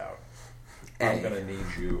 45 out. I'm going to need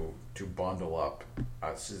you to bundle up.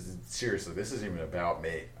 Seriously, this isn't even about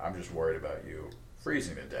me. I'm just worried about you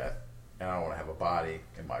freezing to death. And I don't want to have a body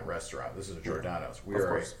in my restaurant. This is a Giordano's. We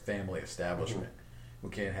are a family establishment. Mm-hmm.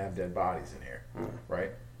 We can't have dead bodies in here,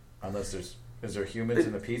 right? Unless there's... Is there humans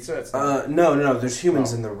in the pizza? It's no. There's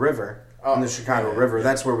humans in the river. In the Chicago River. Yeah.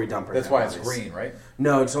 That's where we dump our That's why it's green, right?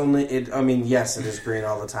 No, it's only... yes, it is green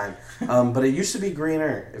all the time. But it used to be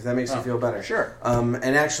greener, if that makes you feel better. Sure.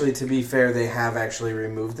 And actually, to be fair, they have actually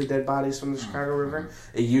removed the dead bodies from the Chicago River.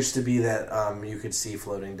 It used to be that you could see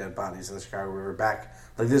floating dead bodies in the Chicago River back...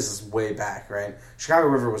 Like, this is way back, right? Chicago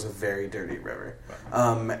River was a very dirty river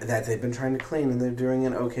that they've been trying to clean, and they're doing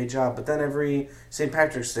an okay job. But then every St.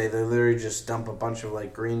 Patrick's Day, they literally just dump a bunch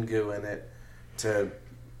of, green goo in it to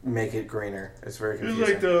make it greener. It's very confusing.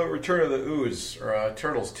 It's like the Return of the Ooze, or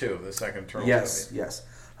Turtles 2, the second Turtles movie. Yes.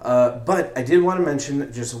 But I did want to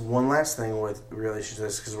mention just one last thing with relation to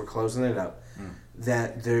this, because we're closing it up,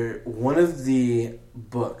 that one of the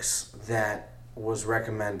books that was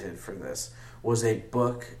recommended for this was a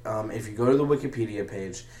book. If you go to the Wikipedia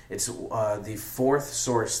page, it's the fourth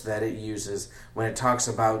source that it uses when it talks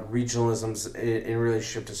about regionalisms in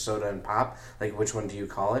relationship to soda and pop. Like, which one do you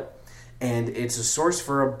call it? And it's a source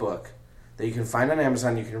for a book that you can find on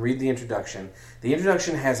Amazon. You can read the introduction. The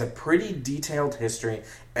introduction has a pretty detailed history.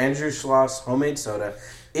 Andrew Schloss, Homemade Soda.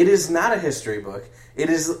 It is not a history book.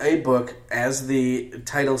 It is a book, as the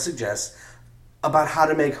title suggests, about how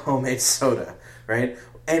to make homemade soda, right?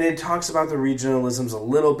 And it talks about the regionalisms a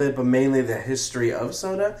little bit, but mainly the history of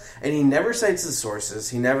soda. And he never cites the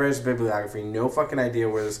sources. He never has bibliography. No fucking idea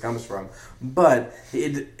where this comes from. But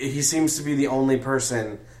he seems to be the only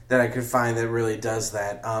person that I could find that really does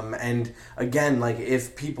that. And again,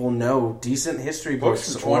 if people know decent history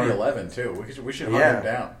books from 2011 too, we should hunt him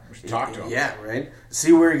down. We should talk to him. Yeah, right.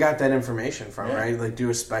 See where he got that information from, right? Do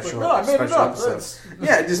a special episode.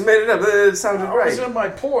 I just made it up. It sounded right. I was on my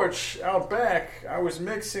porch out back. I was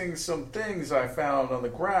mixing some things I found on the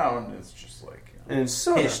ground. It's just and it's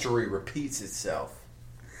soda. History repeats itself.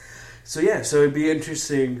 So it'd be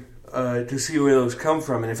interesting to see where those come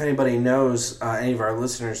from, and if anybody knows, any of our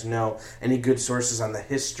listeners know any good sources on the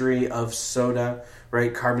history of soda,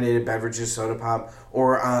 right, carbonated beverages, soda pop,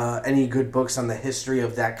 or any good books on the history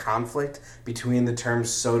of that conflict between the terms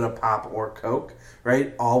soda pop or Coke,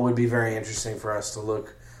 right, all would be very interesting for us to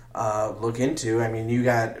look into. I mean, you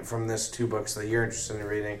got from this 2 books that you're interested in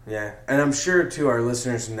reading. Yeah. And I'm sure, too, our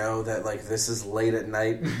listeners know that, this is late at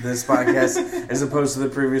night, this podcast, as opposed to the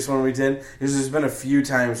previous one we did. Because there's been a few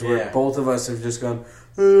times where both of us have just gone,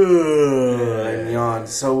 and yawned.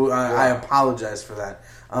 So I apologize for that.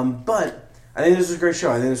 But I think this was a great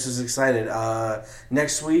show. I think this was exciting.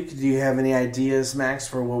 Next week, do you have any ideas, Max,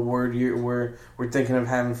 for what word we're thinking of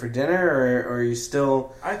having for dinner, or are you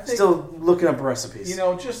still looking up recipes?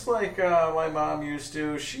 Just like my mom used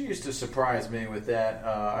to. She used to surprise me with that.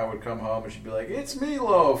 I would come home and she'd be like, "It's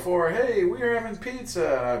meatloaf," or "Hey, we're having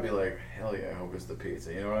pizza." And I'd be like, "Hell yeah, I hope it's the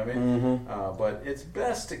pizza." You know what I mean? Mm-hmm. But it's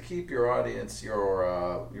best to keep your audience,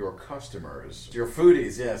 your customers, your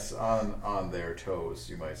foodies, yes, on their toes.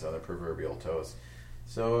 You might say, on their proverbial toes.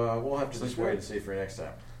 So we'll have to just wait and see for next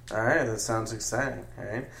time. All right, that sounds exciting. All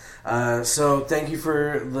right. So thank you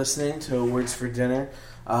for listening to Words for Dinner.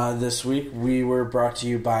 This week we were brought to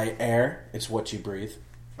you by Air. It's what you breathe.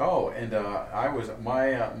 Oh, and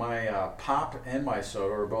my pop and my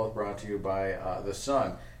soda are both brought to you by the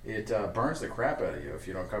sun. It burns the crap out of you if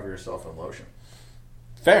you don't cover yourself in lotion.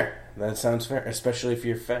 Fair. That sounds fair, especially if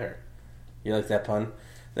you're fair. You like that pun?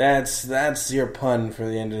 That's your pun for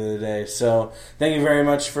the end of the day. So thank you very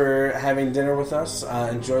much for having dinner with us.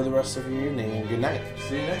 Enjoy the rest of your evening, and good night.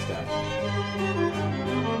 See you next time.